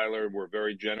and Tyler were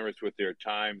very generous with their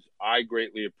times. I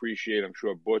greatly appreciate, I'm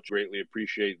sure Butch greatly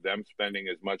appreciate them spending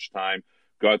as much time,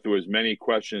 got through as many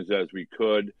questions as we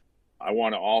could. I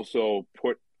want to also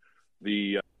put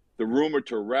the rumor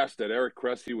to rest that Eric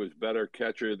Cressey was better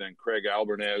catcher than Craig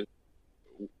Albernez.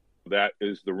 That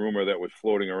is the rumor that was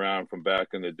floating around from back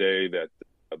in the day, that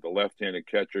the left-handed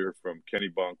catcher from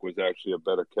Kennebunk was actually a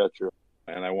better catcher.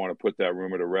 And I want to put that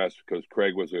rumor to rest because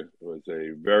Craig was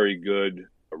a very good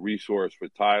resource for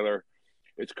Tyler.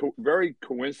 It's very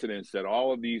coincidence that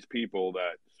all of these people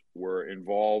that were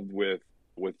involved with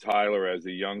Tyler as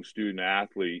a young student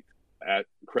athlete at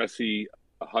Cressey,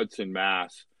 Hudson,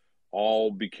 Mass,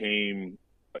 all became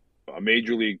a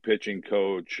major league pitching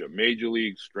coach, a major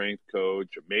league strength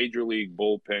coach, a major league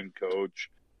bullpen coach.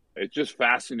 It's just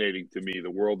fascinating to me, the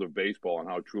world of baseball and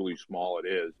how truly small it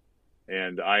is.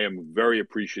 And I am very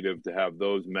appreciative to have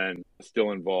those men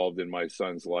still involved in my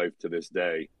son's life to this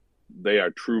day. They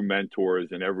are true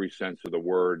mentors in every sense of the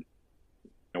word.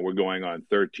 And we're going on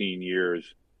 13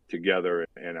 years together,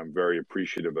 and I'm very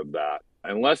appreciative of that.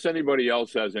 Unless anybody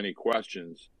else has any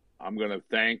questions, I'm going to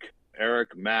thank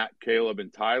Eric, Matt, Caleb,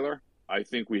 and Tyler. I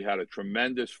think we had a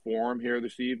tremendous forum here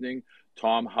this evening.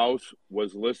 Tom House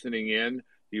was listening in.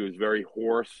 He was very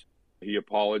hoarse. He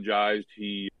apologized.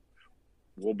 He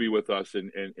will be with us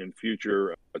in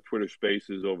future Twitter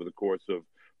spaces over the course of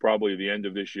probably the end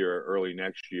of this year or early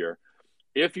next year.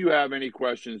 If you have any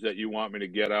questions that you want me to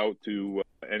get out to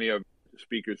any of the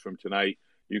speakers from tonight,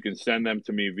 you can send them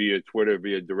to me via Twitter,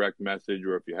 via direct message,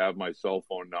 or if you have my cell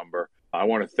phone number. I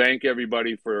want to thank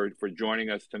everybody for joining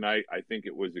us tonight. I think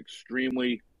it was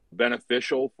extremely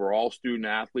beneficial for all student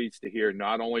athletes to hear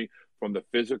not only from the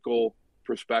physical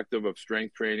perspective of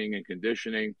strength training and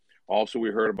conditioning. Also, we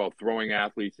heard about throwing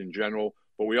athletes in general,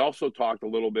 but we also talked a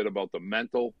little bit about the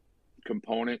mental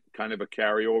component, kind of a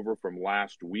carryover from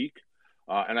last week.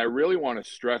 And I really want to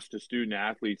stress to student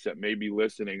athletes that may be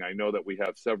listening, I know that we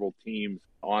have several teams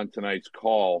on tonight's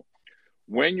call.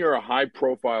 When you're a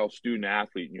high-profile student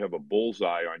athlete and you have a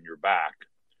bullseye on your back,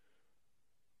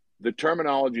 the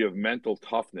terminology of mental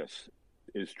toughness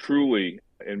is truly,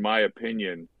 in my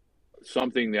opinion,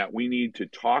 something that we need to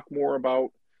talk more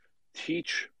about,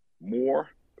 teach more,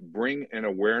 bring an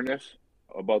awareness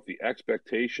about the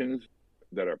expectations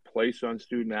that are placed on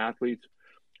student athletes,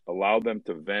 allow them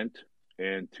to vent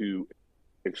and to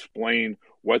explain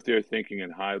what they're thinking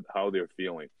and how they're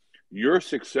feeling. Your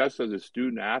success as a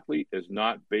student athlete is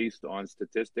not based on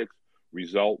statistics,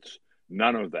 results,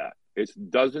 none of that. It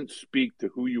doesn't speak to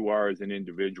who you are as an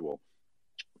individual.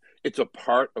 It's a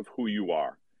part of who you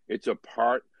are. It's a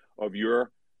part of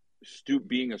your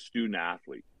being a student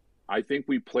athlete. I think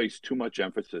we place too much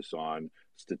emphasis on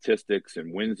statistics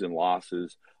and wins and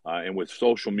losses. And with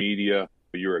social media,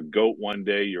 you're a GOAT one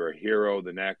day, you're a hero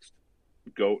the next,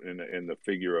 GOAT in the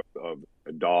figure of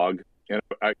a dog. And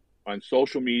on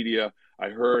social media, I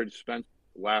heard Spence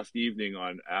last evening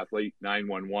on Athlete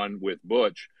 911 with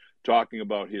Butch talking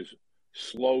about his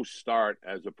slow start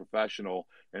as a professional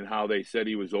and how they said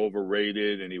he was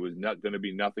overrated and he was not going to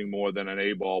be nothing more than an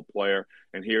A-ball player.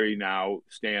 And here he now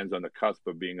stands on the cusp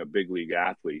of being a big league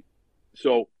athlete.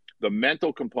 So the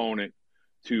mental component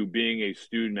to being a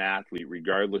student athlete,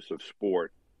 regardless of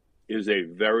sport, is a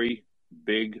very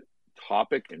big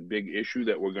topic and big issue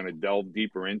that we're going to delve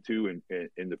deeper into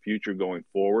in the future going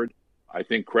forward. I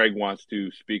think Craig wants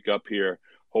to speak up here,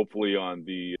 hopefully on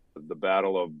the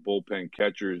battle of bullpen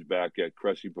catchers back at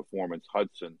Cressey Performance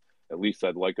Hudson. At least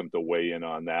I'd like him to weigh in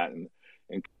on that, and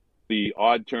the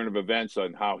odd turn of events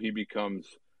on how he becomes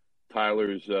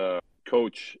Tyler's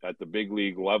coach at the big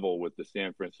league level with the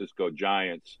San Francisco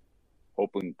Giants.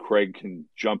 Hoping Craig can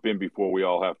jump in before we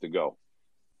all have to go.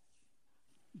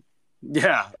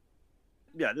 Yeah,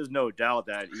 there's no doubt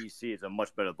that EC is a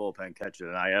much better bullpen catcher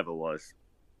than I ever was.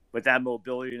 With that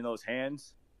mobility in those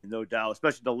hands, no doubt,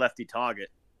 especially the lefty target.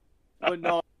 But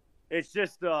no, it's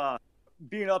just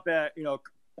being up at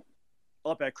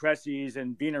Cressey's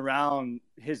and being around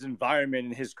his environment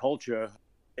and his culture.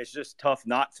 It's just tough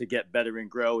not to get better and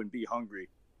grow and be hungry.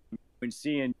 When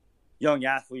seeing young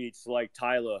athletes like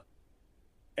Tyler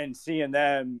and seeing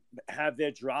them have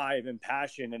their drive and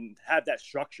passion and have that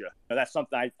structure, that's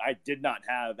something I did not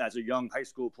have as a young high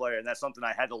school player, and that's something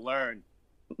I had to learn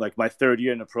like my third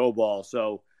year in the pro ball.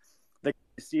 So they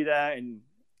see that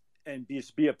and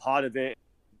be a part of it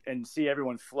and see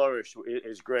everyone flourish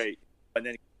is great. And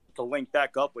then to link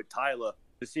back up with Tyler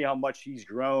to see how much he's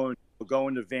grown,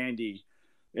 going to Vandy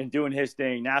and doing his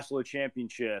thing, national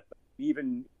championship,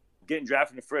 even getting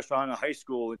drafted in the first round of high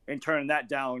school and turning that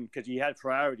down because he had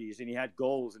priorities and he had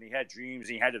goals and he had dreams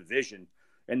and he had a vision.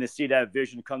 And to see that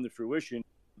vision come to fruition,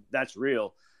 that's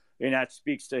real. And that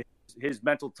speaks to his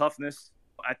mental toughness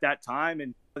at that time.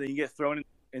 And then you get thrown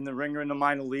in the ringer in the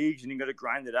minor leagues and you got to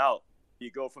grind it out.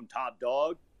 You go from top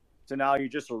dog to now you're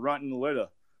just a runt in the litter.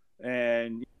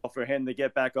 And for him to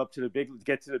get back up to the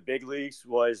big leagues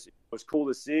was cool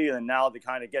to see. And now to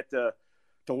kind of get to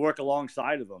work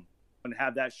alongside of him and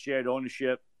have that shared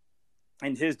ownership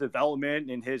in his development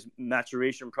and his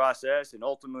maturation process, and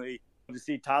ultimately to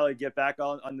see Tyler get back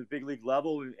on the big league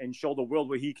level and show the world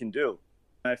what he can do.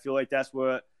 And I feel like that's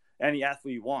what any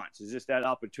athlete wants, is just that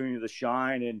opportunity to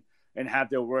shine and have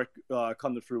their work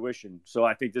come to fruition. So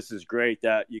I think this is great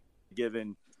that you're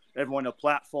giving everyone a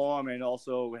platform and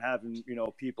also having,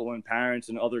 people and parents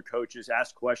and other coaches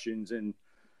ask questions and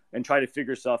try to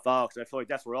figure stuff out. Because I feel like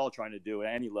that's what we're all trying to do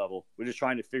at any level. We're just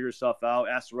trying to figure stuff out,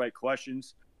 ask the right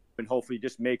questions, and hopefully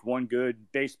just make one good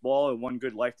baseball and one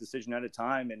good life decision at a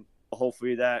time. And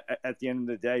hopefully that at the end of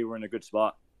the day, we're in a good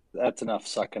spot. That's enough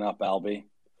sucking up, Albie.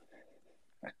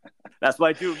 That's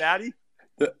what I do, Maddie.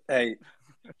 The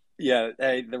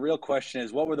real question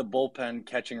is, what were the bullpen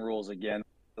catching rules again?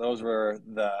 Those were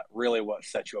really what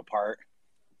set you apart.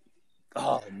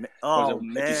 Man.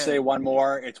 If you say one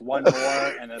more, it's one more,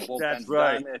 and the bullpen's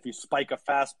right. done. If you spike a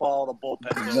fastball, the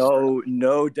bullpen's over.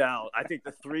 No doubt. I think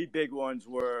the three big ones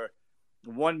were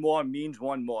one more means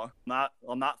one more.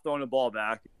 I'm not throwing the ball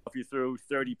back. If you threw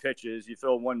 30 pitches, you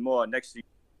throw one more. Next thing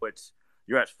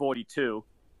you're at 42.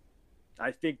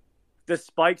 I think the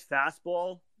spiked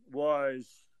fastball was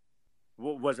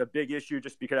a big issue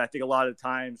just because I think a lot of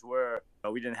times where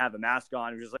we didn't have a mask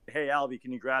on, it was just like, hey, Albie,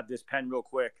 can you grab this pen real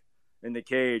quick in the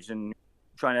cage, and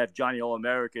trying to have Johnny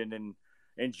All-American and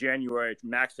in January,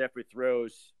 max effort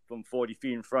throws from 40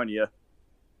 feet in front of you.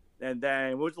 And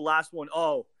then what was the last one?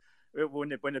 When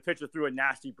the pitcher threw a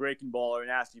nasty breaking ball or a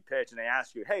nasty pitch and they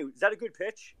ask you, hey, is that a good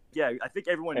pitch? Yeah, I think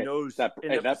everyone knows that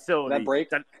facility. That break?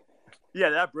 That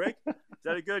break? Is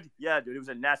that a good? Yeah, dude, it was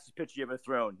a nasty pitch you ever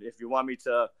thrown. If you want me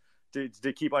to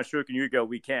keep on stroking your ego,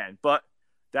 we can. But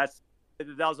that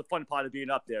was the fun part of being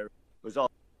up there. It was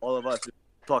all of us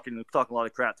talking a lot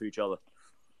of crap to each other.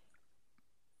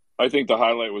 I think the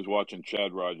highlight was watching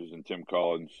Chad Rogers and Tim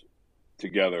Collins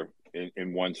together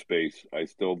in one space. I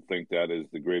still think that is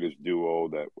the greatest duo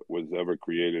that was ever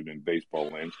created in baseball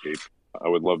landscape. I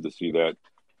would love to see that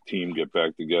team get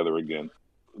back together again.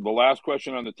 The last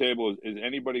question on the table is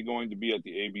anybody going to be at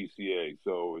the ABCA?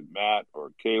 So is Matt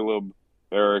or Caleb,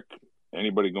 Eric,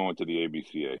 anybody going to the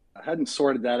ABCA? I hadn't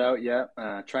sorted that out yet.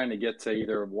 Trying to get to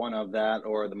either one of that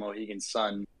or the Mohegan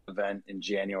Sun event in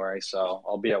January. So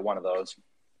I'll be at one of those.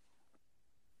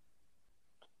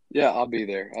 Yeah, I'll be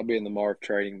there. I'll be in the Marv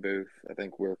trading booth. I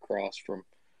think we're across from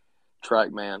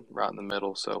TrackMan, right in the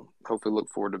middle. So hopefully, look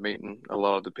forward to meeting a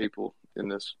lot of the people in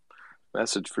this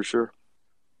message for sure.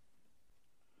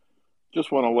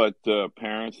 Just want to let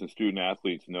parents and student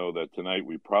athletes know that tonight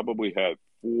we probably had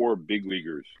 4 big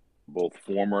leaguers, both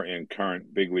former and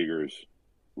current big leaguers,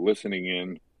 listening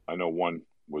in. I know one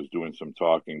was doing some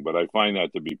talking, but I find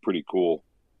that to be pretty cool.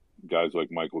 Guys like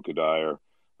Michael Kadire.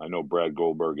 I know Brad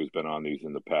Goldberg has been on these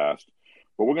in the past.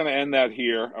 But we're going to end that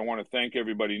here. I want to thank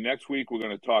everybody. Next week, we're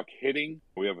going to talk hitting.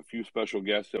 We have a few special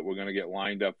guests that we're going to get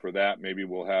lined up for that. Maybe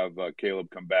we'll have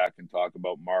Caleb come back and talk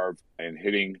about Marv and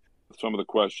hitting. Some of the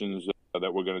questions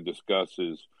that we're going to discuss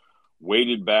is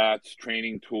weighted bats,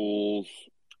 training tools,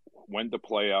 when to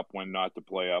play up, when not to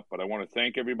play up. But I want to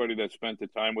thank everybody that spent the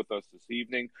time with us this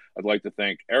evening. I'd like to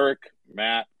thank Eric,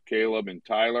 Matt, Caleb, and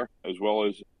Tyler, as well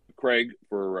as Craig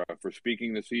for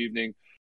speaking this evening.